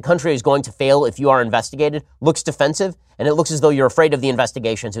suggest that the country is going to fail if you are investigated looks defensive, and it looks as though you're afraid of the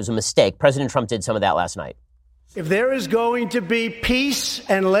investigations. It was a mistake. President Trump did some of that last night. If there is going to be peace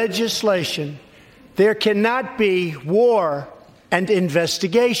and legislation, there cannot be war and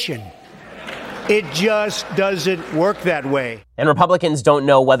investigation. It just doesn't work that way. And Republicans don't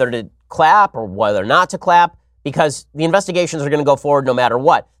know whether to clap or whether not to clap because the investigations are going to go forward no matter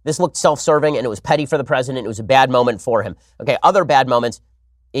what. This looked self-serving and it was petty for the president. It was a bad moment for him. Okay, other bad moments.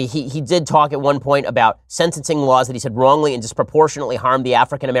 He did talk at one point about sentencing laws that he said wrongly and disproportionately harmed the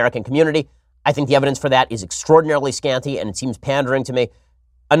African-American community. I think the evidence for that is extraordinarily scanty, and it seems pandering to me.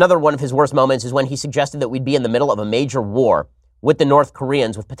 Another one of his worst moments is when he suggested that we'd be in the middle of a major war with the North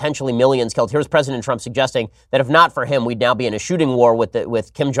Koreans, with potentially millions killed. Here's President Trump suggesting that if not for him, we'd now be in a shooting war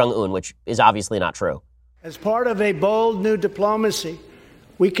with Kim Jong-un, which is obviously not true. As part of a bold new diplomacy,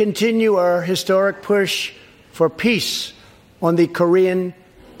 we continue our historic push for peace on the Korean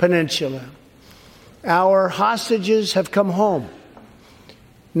Peninsula. Our hostages have come home.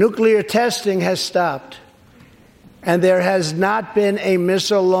 Nuclear testing has stopped, and there has not been a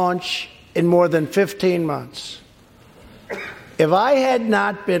missile launch in more than 15 months. If I had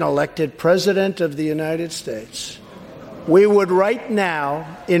not been elected President of the United States, we would right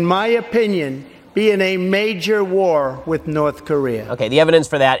now, in my opinion, be in a major war with North Korea. Okay, the evidence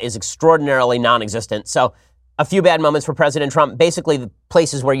for that is extraordinarily non-existent. So a few bad moments for President Trump. Basically, the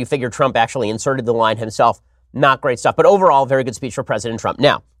places where you figure Trump actually inserted the line himself, not great stuff. But overall, very good speech for President Trump.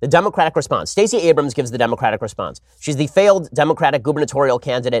 Now, the Democratic response. Stacey Abrams gives the Democratic response. She's the failed Democratic gubernatorial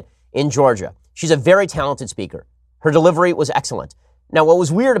candidate in Georgia. She's a very talented speaker. Her delivery was excellent. Now, what was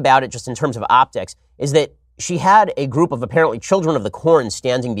weird about it, just in terms of optics, is that she had a group of apparently children of the corn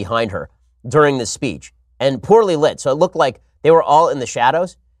standing behind her during this speech, and poorly lit. So it looked like they were all in the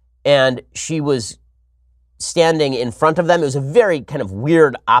shadows, and she was standing in front of them. It was a very kind of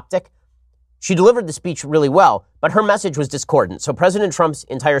weird optic. She delivered the speech really well, but her message was discordant. So President Trump's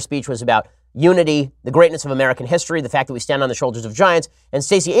entire speech was about unity, the greatness of American history, the fact that we stand on the shoulders of giants, and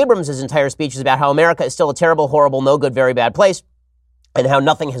Stacey Abrams' entire speech is about how America is still a terrible, horrible, no good, very bad place, and how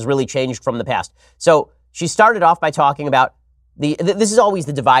nothing has really changed from the past. So she started off by talking about this is always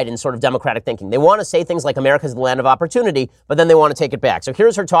the divide in sort of Democratic thinking. They want to say things like America's the land of opportunity, but then they want to take it back. So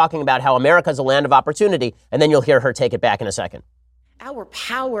here's her talking about how America's a land of opportunity, and then you'll hear her take it back in a second. Our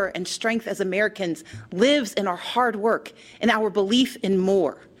power and strength as Americans lives in our hard work and our belief in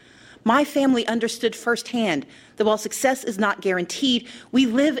more. My family understood firsthand that while success is not guaranteed, we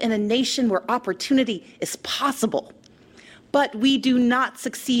live in a nation where opportunity is possible. But we do not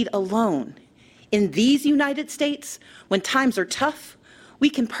succeed alone. In these United States, when times are tough, we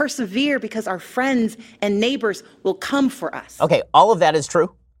can persevere because our friends and neighbors will come for us. Okay, all of that is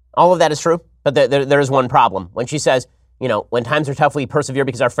true. All of that is true. But there is one problem. When she says, you know, when times are tough, we persevere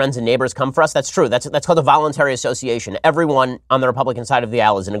because our friends and neighbors come for us. That's true. That's called a voluntary association. Everyone on the Republican side of the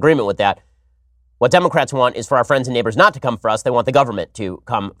aisle is in agreement with that. What Democrats want is for our friends and neighbors not to come for us. They want the government to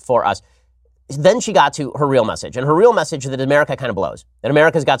come for us. Then she got to her real message. And her real message is that America kind of blows. That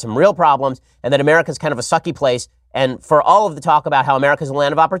America's got some real problems and that America's kind of a sucky place. And for all of the talk about how America's a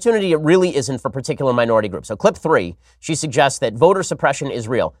land of opportunity, it really isn't for particular minority groups. So clip 3, she suggests that voter suppression is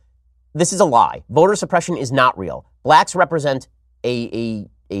real. This is a lie. Voter suppression is not real. Blacks represent a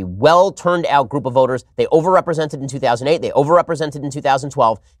well-turned-out group of voters. They overrepresented in 2008. They overrepresented in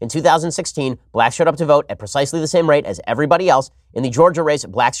 2012. In 2016, blacks showed up to vote at precisely the same rate as everybody else. In the Georgia race,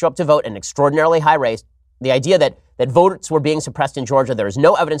 blacks showed up to vote at an extraordinarily high rate. The idea that votes were being suppressed in Georgia, there is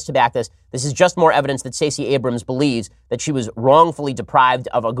no evidence to back this. This is just more evidence that Stacey Abrams believes that she was wrongfully deprived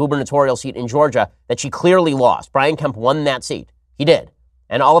of a gubernatorial seat in Georgia that she clearly lost. Brian Kemp won that seat. He did.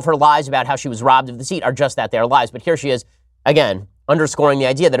 And all of her lies about how she was robbed of the seat are just that, they're lies. But here she is, again, underscoring the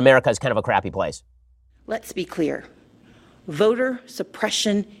idea that America is kind of a crappy place. Let's be clear. Voter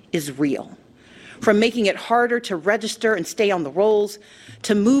suppression is real. From making it harder to register and stay on the rolls,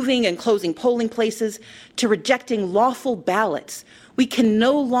 to moving and closing polling places, to rejecting lawful ballots, we can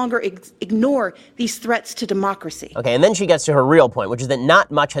no longer ignore these threats to democracy. Okay, and then she gets to her real point, which is that not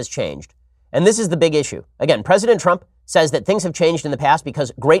much has changed. And this is the big issue. Again, President Trump says that things have changed in the past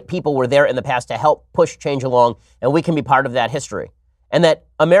because great people were there in the past to help push change along, and we can be part of that history. And that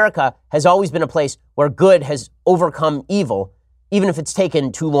America has always been a place where good has overcome evil, even if it's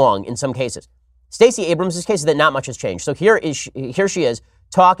taken too long in some cases. Stacey Abrams' case is that not much has changed. So here she is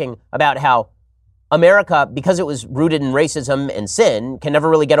talking about how America, because it was rooted in racism and sin, can never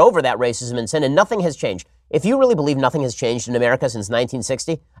really get over that racism and sin, and nothing has changed. If you really believe nothing has changed in America since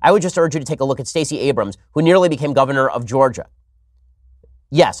 1960, I would just urge you to take a look at Stacey Abrams, who nearly became governor of Georgia.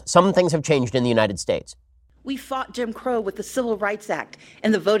 Yes, some things have changed in the United States. We fought Jim Crow with the Civil Rights Act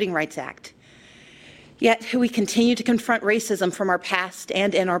and the Voting Rights Act. Yet we continue to confront racism from our past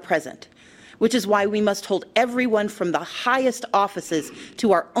and in our present, which is why we must hold everyone from the highest offices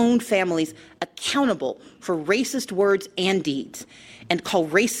to our own families accountable for racist words and deeds and call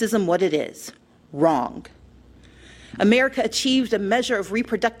racism what it is, wrong. America achieved a measure of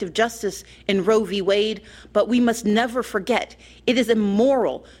reproductive justice in Roe v. Wade, but we must never forget it is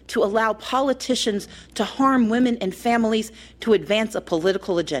immoral to allow politicians to harm women and families to advance a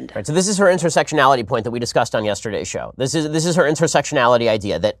political agenda. Right, so this is her intersectionality point that we discussed on yesterday's show. This is her intersectionality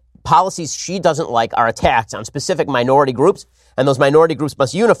idea that policies she doesn't like are attacked on specific minority groups, and those minority groups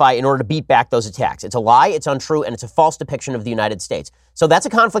must unify in order to beat back those attacks. It's a lie, it's untrue, and it's a false depiction of the United States. So that's a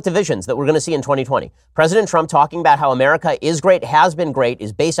conflict of visions that we're going to see in 2020. President Trump talking about how America is great, has been great,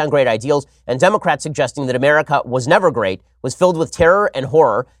 is based on great ideals, and Democrats suggesting that America was never great, was filled with terror and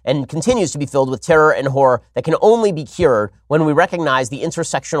horror, and continues to be filled with terror and horror that can only be cured when we recognize the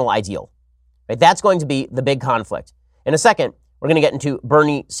intersectional ideal. Right? That's going to be the big conflict. In a second, we're going to get into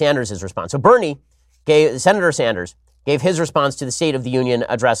Bernie Sanders' response. So Senator Sanders gave his response to the State of the Union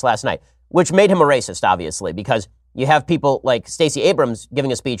address last night, which made him a racist, obviously, because you have people like Stacey Abrams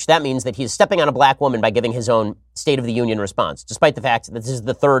giving a speech. That means that he's stepping on a black woman by giving his own State of the Union response, despite the fact that this is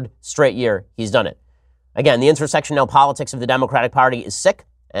the third straight year he's done it. Again, the intersectional politics of the Democratic Party is sick,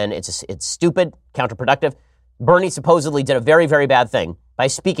 and it's stupid, counterproductive. Bernie supposedly did a very, very bad thing by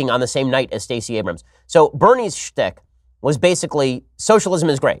speaking on the same night as Stacey Abrams. So Bernie's shtick was basically socialism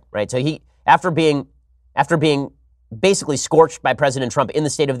is great, right? So he, after being basically scorched by President Trump in the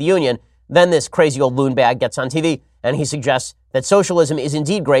State of the Union, then this crazy old loon bag gets on TV and he suggests that socialism is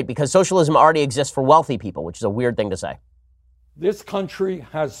indeed great because socialism already exists for wealthy people, which is a weird thing to say. This country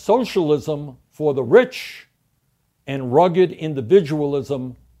has socialism for the rich and rugged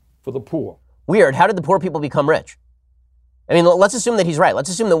individualism for the poor. Weird. How did the poor people become rich? I mean, let's assume that he's right. Let's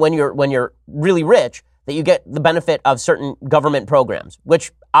assume that when you're really rich, that you get the benefit of certain government programs,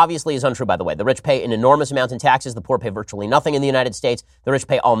 which obviously is untrue, by the way. The rich pay an enormous amount in taxes. The poor pay virtually nothing in the United States. The rich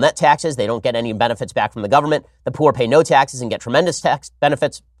pay all net taxes. They don't get any benefits back from the government. The poor pay no taxes and get tremendous tax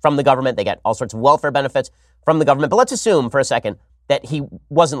benefits from the government. They get all sorts of welfare benefits from the government. But let's assume for a second that he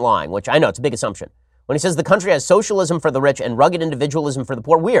wasn't lying, which I know it's a big assumption. When he says the country has socialism for the rich and rugged individualism for the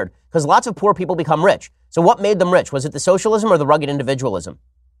poor, weird, because lots of poor people become rich. So what made them rich? Was it the socialism or the rugged individualism?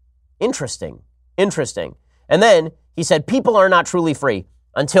 Interesting. And then he said people are not truly free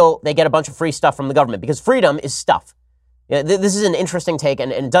until they get a bunch of free stuff from the government, because freedom is stuff. This is an interesting take,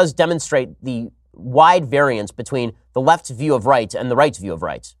 and it does demonstrate the wide variance between the left's view of rights and the right's view of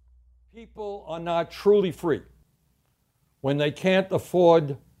rights. People are not truly free when they can't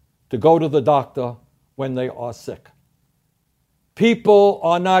afford to go to the doctor when they are sick. People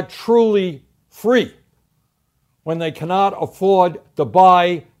are not truly free when they cannot afford to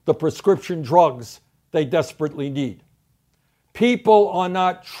buy the prescription drugs they desperately need. People are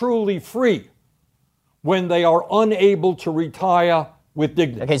not truly free when they are unable to retire with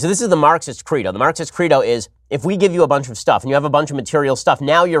dignity. Okay, so this is the Marxist credo. The Marxist credo is, if we give you a bunch of stuff and you have a bunch of material stuff,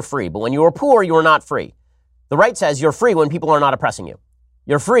 now you're free. But when you were poor, you were not free. The right says you're free when people are not oppressing you.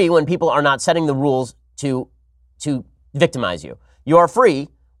 You're free when people are not setting the rules to victimize you. You are free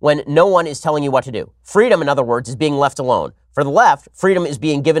when no one is telling you what to do. Freedom, in other words, is being left alone. For the left, freedom is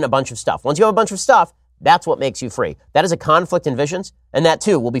being given a bunch of stuff. Once you have a bunch of stuff, that's what makes you free. That is a conflict in visions, and that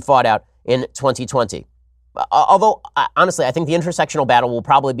too will be fought out in 2020. Although, honestly, I think the intersectional battle will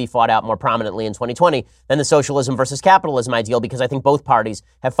probably be fought out more prominently in 2020 than the socialism versus capitalism ideal, because I think both parties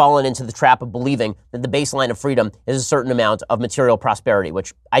have fallen into the trap of believing that the baseline of freedom is a certain amount of material prosperity,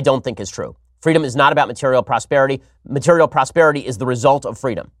 which I don't think is true. Freedom is not about material prosperity. Material prosperity is the result of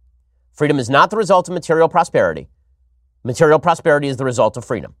freedom. Freedom is not the result of material prosperity. Material prosperity is the result of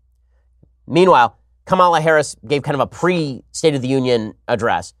freedom. Meanwhile, Kamala Harris gave kind of a pre-State of the Union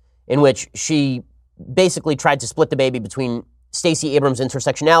address in which she basically tried to split the baby between Stacey Abrams'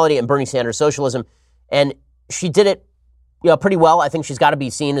 intersectionality and Bernie Sanders' socialism. And she did it, pretty well. I think she's got to be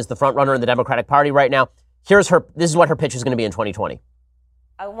seen as the front runner in the Democratic Party right now. This is what her pitch is going to be in 2020.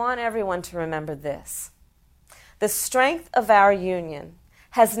 I want everyone to remember this. The strength of our union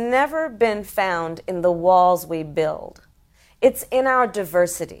has never been found in the walls we build. It's in our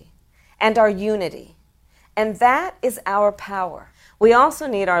diversity and our unity. And that is our power. We also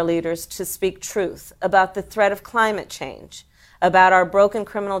need our leaders to speak truth about the threat of climate change, about our broken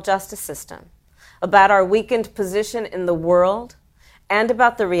criminal justice system, about our weakened position in the world, and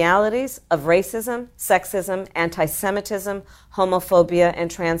about the realities of racism, sexism, anti-Semitism, homophobia, and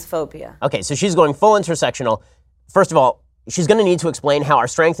transphobia. Okay, so she's going full intersectional. First of all, she's going to need to explain how our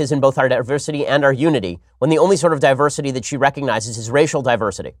strength is in both our diversity and our unity, when the only sort of diversity that she recognizes is racial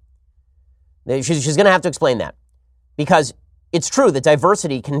diversity. She's going to have to explain that, because it's true that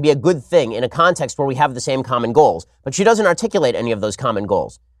diversity can be a good thing in a context where we have the same common goals, but she doesn't articulate any of those common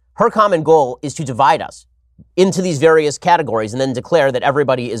goals. Her common goal is to divide us into these various categories and then declare that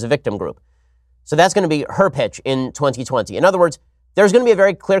everybody is a victim group. So that's going to be her pitch in 2020. In other words, there's going to be a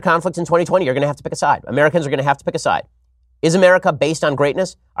very clear conflict in 2020. You're going to have to pick a side. Americans are going to have to pick a side. Is America based on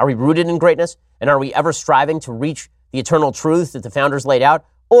greatness? Are we rooted in greatness? And are we ever striving to reach the eternal truth that the founders laid out?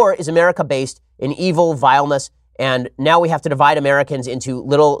 Or is America based in evil, vileness, And now we have to divide Americans into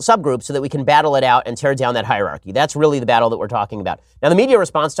little subgroups so that we can battle it out and tear down that hierarchy. That's really the battle that we're talking about. Now, the media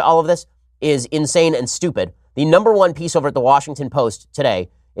response to all of this is insane and stupid. The number one piece over at the Washington Post today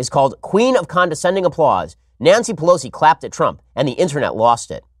is called Queen of Condescending Applause. Nancy Pelosi clapped at Trump, and the internet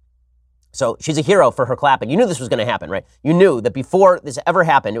lost it. So she's a hero for her clapping. You knew this was going to happen, right? You knew that before this ever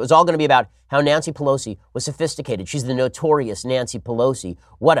happened, it was all going to be about how Nancy Pelosi was sophisticated. She's the notorious Nancy Pelosi.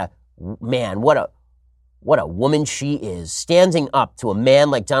 What a woman she is, standing up to a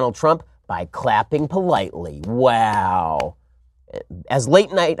man like Donald Trump by clapping politely. Wow. As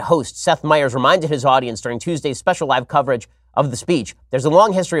late-night host Seth Meyers reminded his audience during Tuesday's special live coverage of the speech, there's a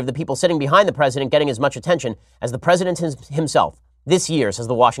long history of the people sitting behind the president getting as much attention as the president himself. This year, says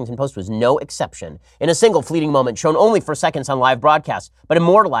the Washington Post, was no exception. In a single fleeting moment shown only for seconds on live broadcasts, but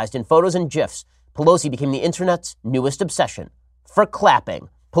immortalized in photos and GIFs, Pelosi became the internet's newest obsession. For clapping.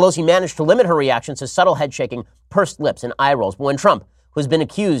 Pelosi managed to limit her reactions to subtle head shaking, pursed lips, and eye rolls. But when Trump, who has been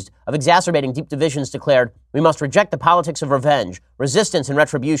accused of exacerbating deep divisions, declared, "We must reject the politics of revenge, resistance, and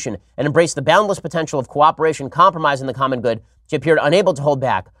retribution, and embrace the boundless potential of cooperation, compromise, and the common good," she appeared unable to hold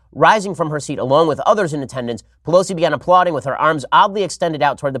back. Rising from her seat along with others in attendance, Pelosi began applauding with her arms oddly extended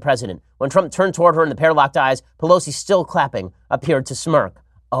out toward the president. When Trump turned toward her and the pair locked eyes, Pelosi, still clapping, appeared to smirk.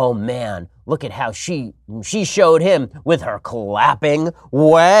 Oh man, look at how she showed him with her clapping.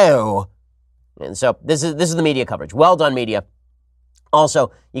 Wow. And so this is the media coverage. Well done, media.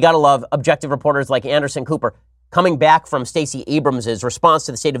 Also, you got to love objective reporters like Anderson Cooper. Coming back from Stacey Abrams' response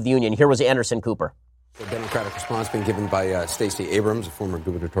to the State of the Union, here was Anderson Cooper. The Democratic response being given by Stacey Abrams, a former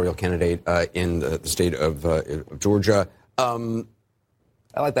gubernatorial candidate in the state of Georgia. I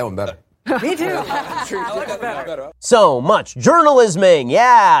like that one better. Me too. I like that better. So much journalisming.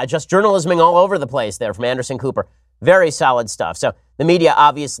 Yeah, just journalisming all over the place there from Anderson Cooper. Very solid stuff. So the media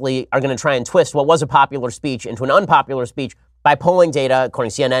obviously are going to try and twist what was a popular speech into an unpopular speech by polling data. According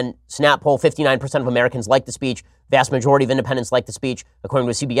to CNN Snap poll, 59% of Americans liked the speech. Vast majority of independents liked the speech. According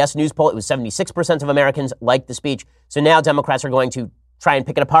to a CBS News poll, it was 76% of Americans liked the speech. So now Democrats are going to try and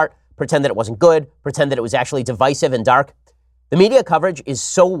pick it apart, pretend that it wasn't good, pretend that it was actually divisive and dark. The media coverage is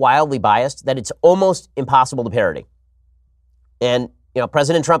so wildly biased that it's almost impossible to parody. And,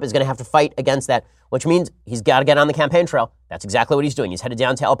 President Trump is going to have to fight against that, which means he's got to get on the campaign trail. That's exactly what he's doing. He's headed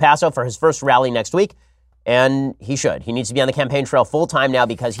down to El Paso for his first rally next week, and he should. He needs to be on the campaign trail full time now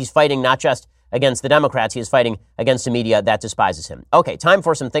because he's fighting not just against the Democrats, he is fighting against a media that despises him. Okay, time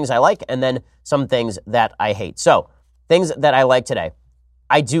for some things I like and then some things that I hate. So, things that I like today.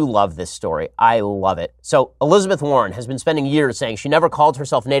 I do love this story. I love it. So Elizabeth Warren has been spending years saying she never called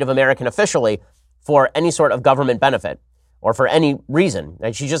herself Native American officially for any sort of government benefit or for any reason.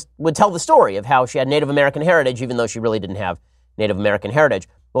 And she just would tell the story of how she had Native American heritage, even though she really didn't have Native American heritage.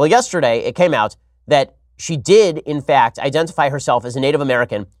 Well, yesterday it came out that she did, in fact, identify herself as a Native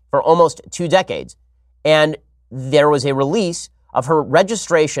American for almost 2 decades. And there was a release of her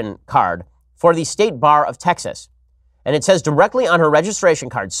registration card for the State Bar of Texas. And it says directly on her registration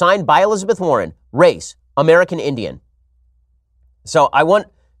card, signed by Elizabeth Warren, race, American Indian. So I want,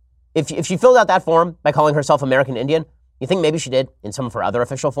 if she filled out that form by calling herself American Indian, you think maybe she did in some of her other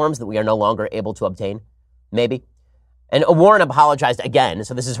official forms that we are no longer able to obtain? Maybe. And Warren apologized again.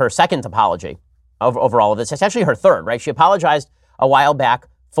 So this is her second apology over all of this. It's actually her third, right? She apologized a while back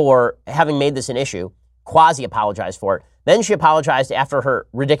for having made this an issue, quasi-apologized for it. Then she apologized after her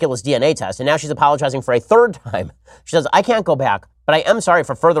ridiculous DNA test, and now she's apologizing for a third time. She says, I can't go back, but I am sorry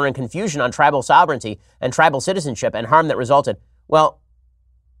for furthering confusion on tribal sovereignty and tribal citizenship and harm that resulted. Well,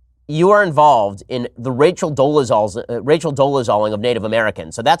 you are involved in the Rachel Dolezal-ing of Native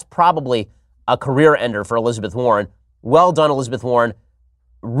Americans, so that's probably a career ender for Elizabeth Warren. Well done, Elizabeth Warren.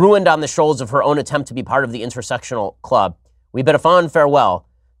 Ruined on the shoals of her own attempt to be part of the intersectional club. We bid a fond farewell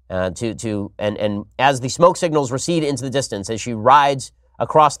and as the smoke signals recede into the distance, as she rides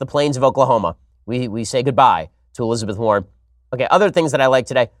across the plains of Oklahoma, we say goodbye to Elizabeth Warren. Okay, other things that I like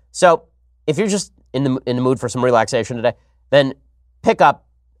today. So if you're just in the mood for some relaxation today, then pick up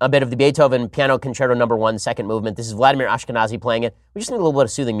a bit of the Beethoven Piano Concerto No. 1, second movement. This is Vladimir Ashkenazy playing it. We just need a little bit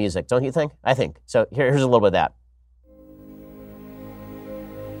of soothing music, don't you think? I think. So here's a little bit of that.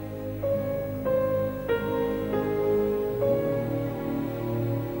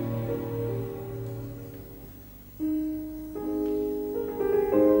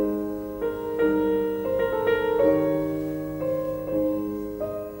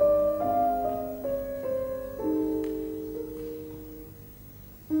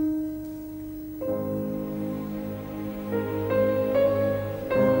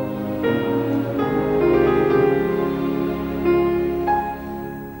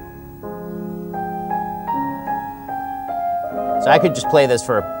 So I could just play this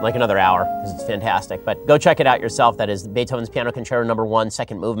for like another hour because it's fantastic. But go check it out yourself. That is Beethoven's Piano Concerto No. 1,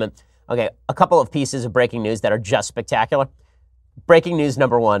 second movement. Okay, a couple of pieces of breaking news that are just spectacular. Breaking news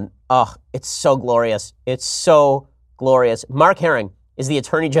number 1. Oh, it's so glorious. It's so glorious. Mark Herring is the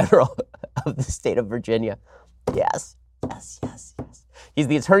Attorney General of the state of Virginia. Yes. He's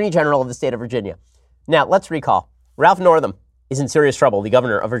the Attorney General of the state of Virginia. Now, let's recall. Ralph Northam is in serious trouble, the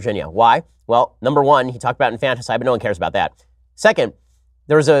governor of Virginia. Why? Well, number 1, he talked about infanticide, but no one cares about that. Second,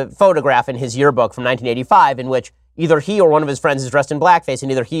 there was a photograph in his yearbook from 1985 in which either he or one of his friends is dressed in blackface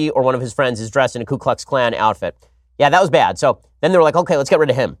and either he or one of his friends is dressed in a Ku Klux Klan outfit. Yeah, that was bad. So then they were like, okay, let's get rid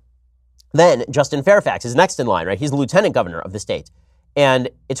of him. Then Justin Fairfax is next in line, right? He's the lieutenant governor of the state. And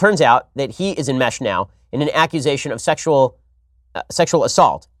it turns out that he is enmeshed now in an accusation of sexual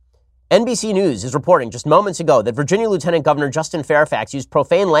assault. NBC News is reporting just moments ago that Virginia Lieutenant Governor Justin Fairfax used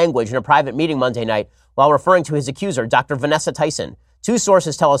profane language in a private meeting Monday night while referring to his accuser, Dr. Vanessa Tyson. 2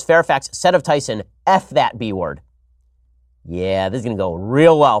 sources tell us Fairfax said of Tyson, F that B word. Yeah, this is going to go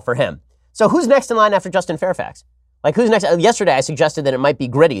real well for him. So who's next in line after Justin Fairfax? Like, who's next? Yesterday, I suggested that it might be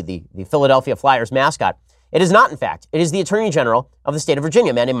Gritty, the Philadelphia Flyers mascot. It is not, in fact. It is the Attorney General of the state of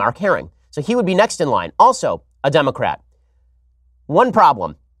Virginia, a man named Mark Herring. So he would be next in line. Also, a Democrat. One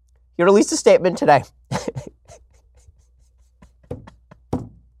problem. He released a statement today.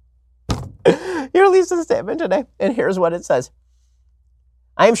 And here's what it says.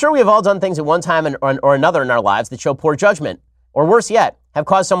 I am sure we have all done things at one time or another in our lives that show poor judgment, or worse yet, have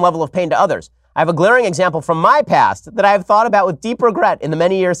caused some level of pain to others. I have a glaring example from my past that I have thought about with deep regret in the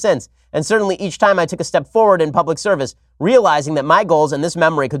many years since, and certainly each time I took a step forward in public service, realizing that my goals and this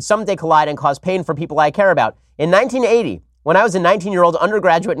memory could someday collide and cause pain for people I care about. In 1980, when I was a 19-year-old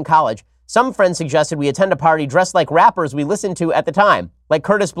undergraduate in college, some friends suggested we attend a party dressed like rappers we listened to at the time, like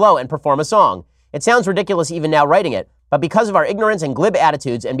Curtis Blow, and perform a song. It sounds ridiculous even now writing it, but because of our ignorance and glib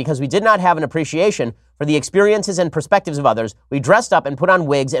attitudes and because we did not have an appreciation for the experiences and perspectives of others, we dressed up and put on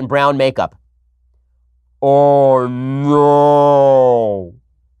wigs and brown makeup. Oh, no.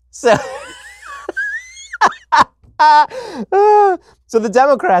 So the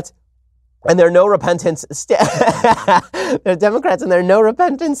Democrats and their no repentance standard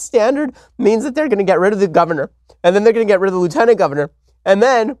means that they're going to get rid of the governor, and then they're going to get rid of the lieutenant governor, and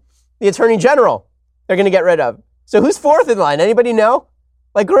then the attorney general they're going to get rid of. So who's fourth in line? Anybody know?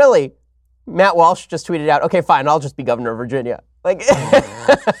 Like, really? Matt Walsh just tweeted out, okay, fine, I'll just be governor of Virginia. Like,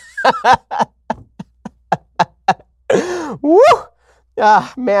 woo!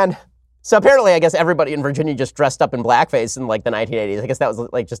 Ah, man. So apparently, I guess everybody in Virginia just dressed up in blackface in like the 1980s. I guess that was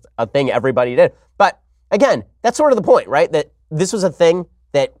like just a thing everybody did. But again, that's sort of the point, right? That this was a thing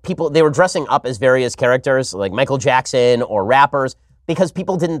that they were dressing up as various characters like Michael Jackson or rappers because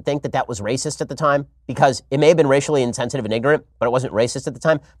people didn't think that was racist at the time, because it may have been racially insensitive and ignorant, but it wasn't racist at the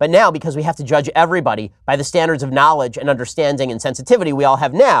time. But now, because we have to judge everybody by the standards of knowledge and understanding and sensitivity we all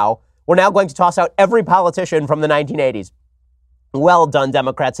have now, we're now going to toss out every politician from the 1980s. Well done,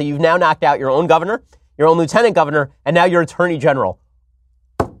 Democrats. So you've now knocked out your own governor, your own lieutenant governor, and now your attorney general.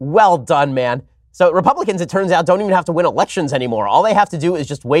 Well done, man. So Republicans, it turns out, don't even have to win elections anymore. All they have to do is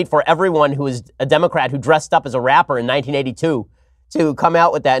just wait for everyone who is a Democrat who dressed up as a rapper in 1982 to come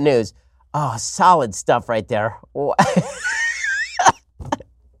out with that news. Oh, solid stuff right there.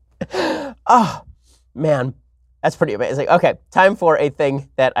 Oh, man. That's pretty amazing. Okay, time for a thing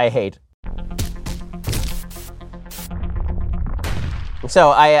that I hate.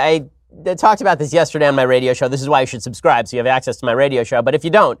 So I talked about this yesterday on my radio show. This is why you should subscribe, so you have access to my radio show. But if you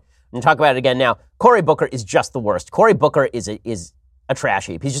don't, I'm going to talk about it again now. Cory Booker is just the worst. Cory Booker is a trash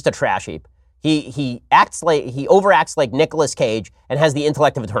heap. He's just a trash heap. He overacts like Nicolas Cage and has the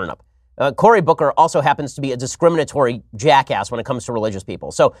intellect of a turnip. Cory Booker also happens to be a discriminatory jackass when it comes to religious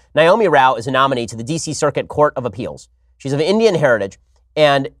people. So Naomi Rao is a nominee to the D.C. Circuit Court of Appeals. She's of Indian heritage,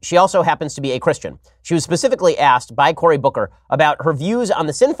 and she also happens to be a Christian. She was specifically asked by Cory Booker about her views on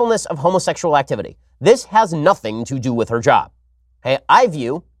the sinfulness of homosexual activity. This has nothing to do with her job. Okay? I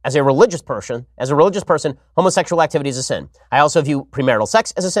view, as a religious person, homosexual activity is a sin. I also view premarital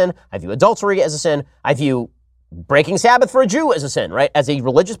sex as a sin. I view adultery as a sin. I view breaking Sabbath for a Jew as a sin, right? As a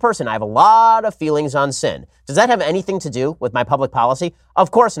religious person, I have a lot of feelings on sin. Does that have anything to do with my public policy?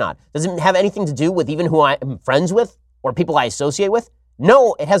 Of course not. Does it have anything to do with even who I am friends with or people I associate with?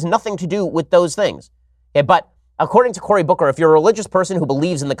 No, it has nothing to do with those things. Okay, but according to Cory Booker, if you're a religious person who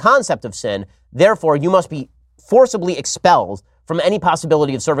believes in the concept of sin, therefore you must be forcibly expelled from any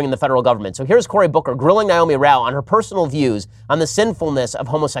possibility of serving in the federal government. So here's Cory Booker grilling Naomi Rao on her personal views on the sinfulness of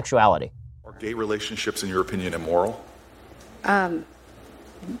homosexuality. Are gay relationships, in your opinion, immoral?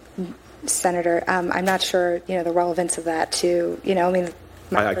 Senator, I'm not sure, the relevance of that to,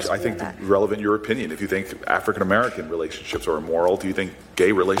 I think relevant your opinion. If you think African-American relationships are immoral, do you think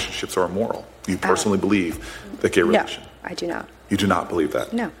gay relationships are immoral? Do you personally believe that gay relations? No, I do not. You do not believe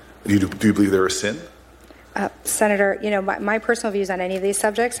that? No. Do you believe they're a sin? Senator, my personal views on any of these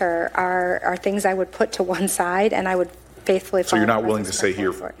subjects are things I would put to one side, and I would faithfully follow. So you're not willing to say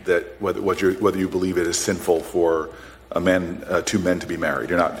here that whether you believe it is sinful for two men to be married.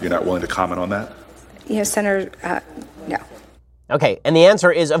 You're not willing to comment on that? Senator, no. Okay, and the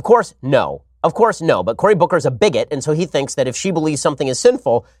answer is, of course, no. Of course, no. But Cory Booker's a bigot, and so he thinks that if she believes something is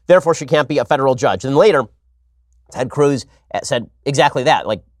sinful, therefore she can't be a federal judge. And later, Ted Cruz said exactly that.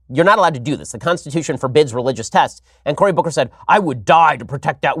 Like, you're not allowed to do this. The Constitution forbids religious tests. And Cory Booker said, I would die to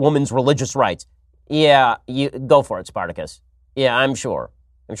protect that woman's religious rights. Yeah, you go for it, Spartacus. Yeah, I'm sure.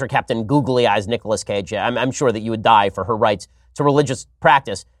 I'm sure Captain Googly Eyes Nicolas Cage, yeah, I'm sure that you would die for her rights to religious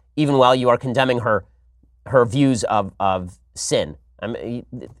practice, even while you are condemning her views of sin.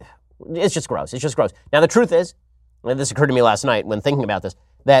 It's just gross. It's just gross. Now, the truth is, and this occurred to me last night when thinking about this,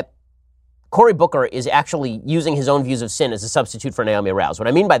 that Cory Booker is actually using his own views of sin as a substitute for Naomi Rouse. What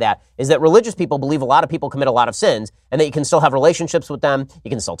I mean by that is that religious people believe a lot of people commit a lot of sins and that you can still have relationships with them, you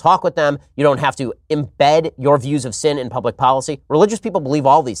can still talk with them, you don't have to embed your views of sin in public policy. Religious people believe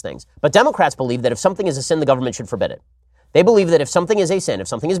all these things. But Democrats believe that if something is a sin, the government should forbid it. They believe that if something is a sin, if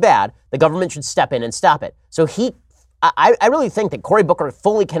something is bad, the government should step in and stop it. So I really think that Cory Booker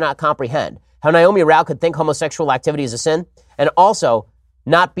fully cannot comprehend how Naomi Rouse could think homosexual activity is a sin and also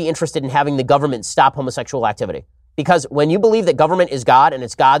not be interested in having the government stop homosexual activity. Because when you believe that government is God and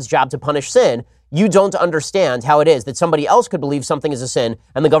it's God's job to punish sin, you don't understand how it is that somebody else could believe something is a sin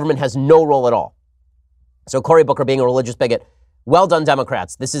and the government has no role at all. So Cory Booker being a religious bigot, well done,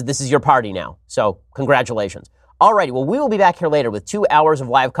 Democrats. This is your party now. So congratulations. Alrighty, well, we will be back here later with 2 hours of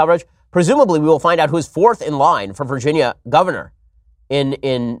live coverage. Presumably, we will find out who is fourth in line for Virginia governor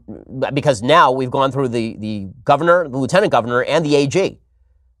because now we've gone through the governor, the lieutenant governor, and the AG.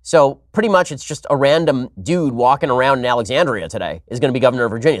 So pretty much it's just a random dude walking around in Alexandria today is going to be governor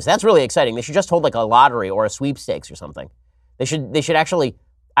of Virginia. So that's really exciting. They should just hold like a lottery or a sweepstakes or something. They should actually,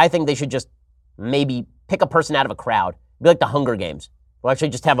 I think they should just maybe pick a person out of a crowd. It'd be like the Hunger Games. We'll actually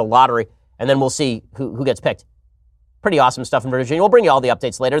just have a lottery and then we'll see who gets picked. Pretty awesome stuff in Virginia. We'll bring you all the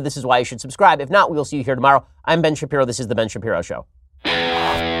updates later. This is why you should subscribe. If not, we will see you here tomorrow. I'm Ben Shapiro. This is The Ben Shapiro Show.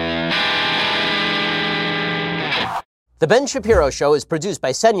 The Ben Shapiro Show is produced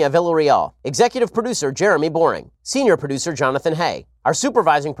by Senya Villarreal. Executive producer Jeremy Boring. Senior producer Jonathan Hay. Our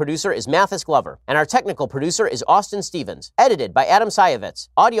supervising producer is Mathis Glover. And our technical producer is Austin Stevens. Edited by Adam Sayevitz.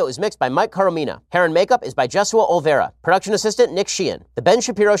 Audio is mixed by Mike Caromina. Hair and makeup is by Jesua Olvera. Production assistant Nick Sheehan. The Ben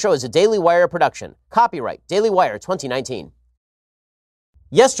Shapiro Show is a Daily Wire production. Copyright Daily Wire 2019.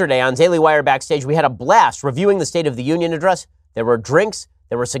 Yesterday on Daily Wire Backstage, we had a blast reviewing the State of the Union address. There were drinks.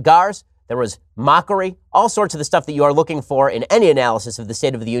 There were cigars. There was mockery, all sorts of the stuff that you are looking for in any analysis of the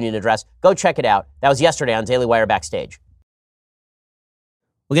State of the Union address. Go check it out. That was yesterday on Daily Wire Backstage.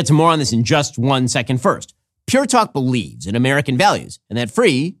 We'll get to more on this in just 1 second. First, Pure Talk believes in American values, and that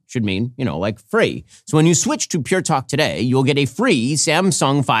free should mean, like free. So when you switch to Pure Talk today, you'll get a free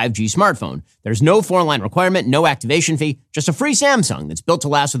Samsung 5G smartphone. There's no 4-line requirement, no activation fee, just a free Samsung that's built to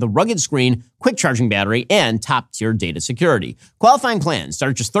last with a rugged screen, quick charging battery, and top-tier data security. Qualifying plans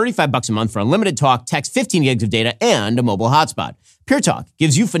start at just $35 a month for unlimited talk, text, 15 gigs of data, and a mobile hotspot. Pure Talk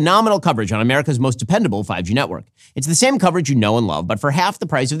gives you phenomenal coverage on America's most dependable 5G network. It's the same coverage you know and love, but for half the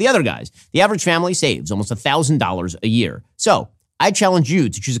price of the other guys. The average family saves almost $1,000 a year. So I challenge you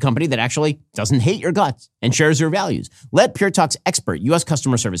to choose a company that actually doesn't hate your guts and shares your values. Let Pure Talk's expert U.S.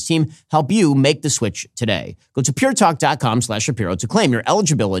 customer service team help you make the switch today. Go to puretalk.com/Shapiro to claim your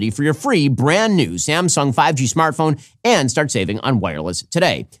eligibility for your free brand new Samsung 5G smartphone and start saving on wireless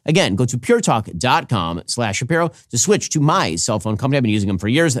today. Again, go to puretalk.com/Shapiro to switch to my cell phone company. I've been using them for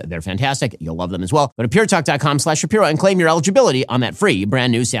years. They're fantastic. You'll love them as well. Go to puretalk.com/Shapiro and claim your eligibility on that free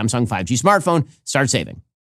brand new Samsung 5G smartphone. Start saving.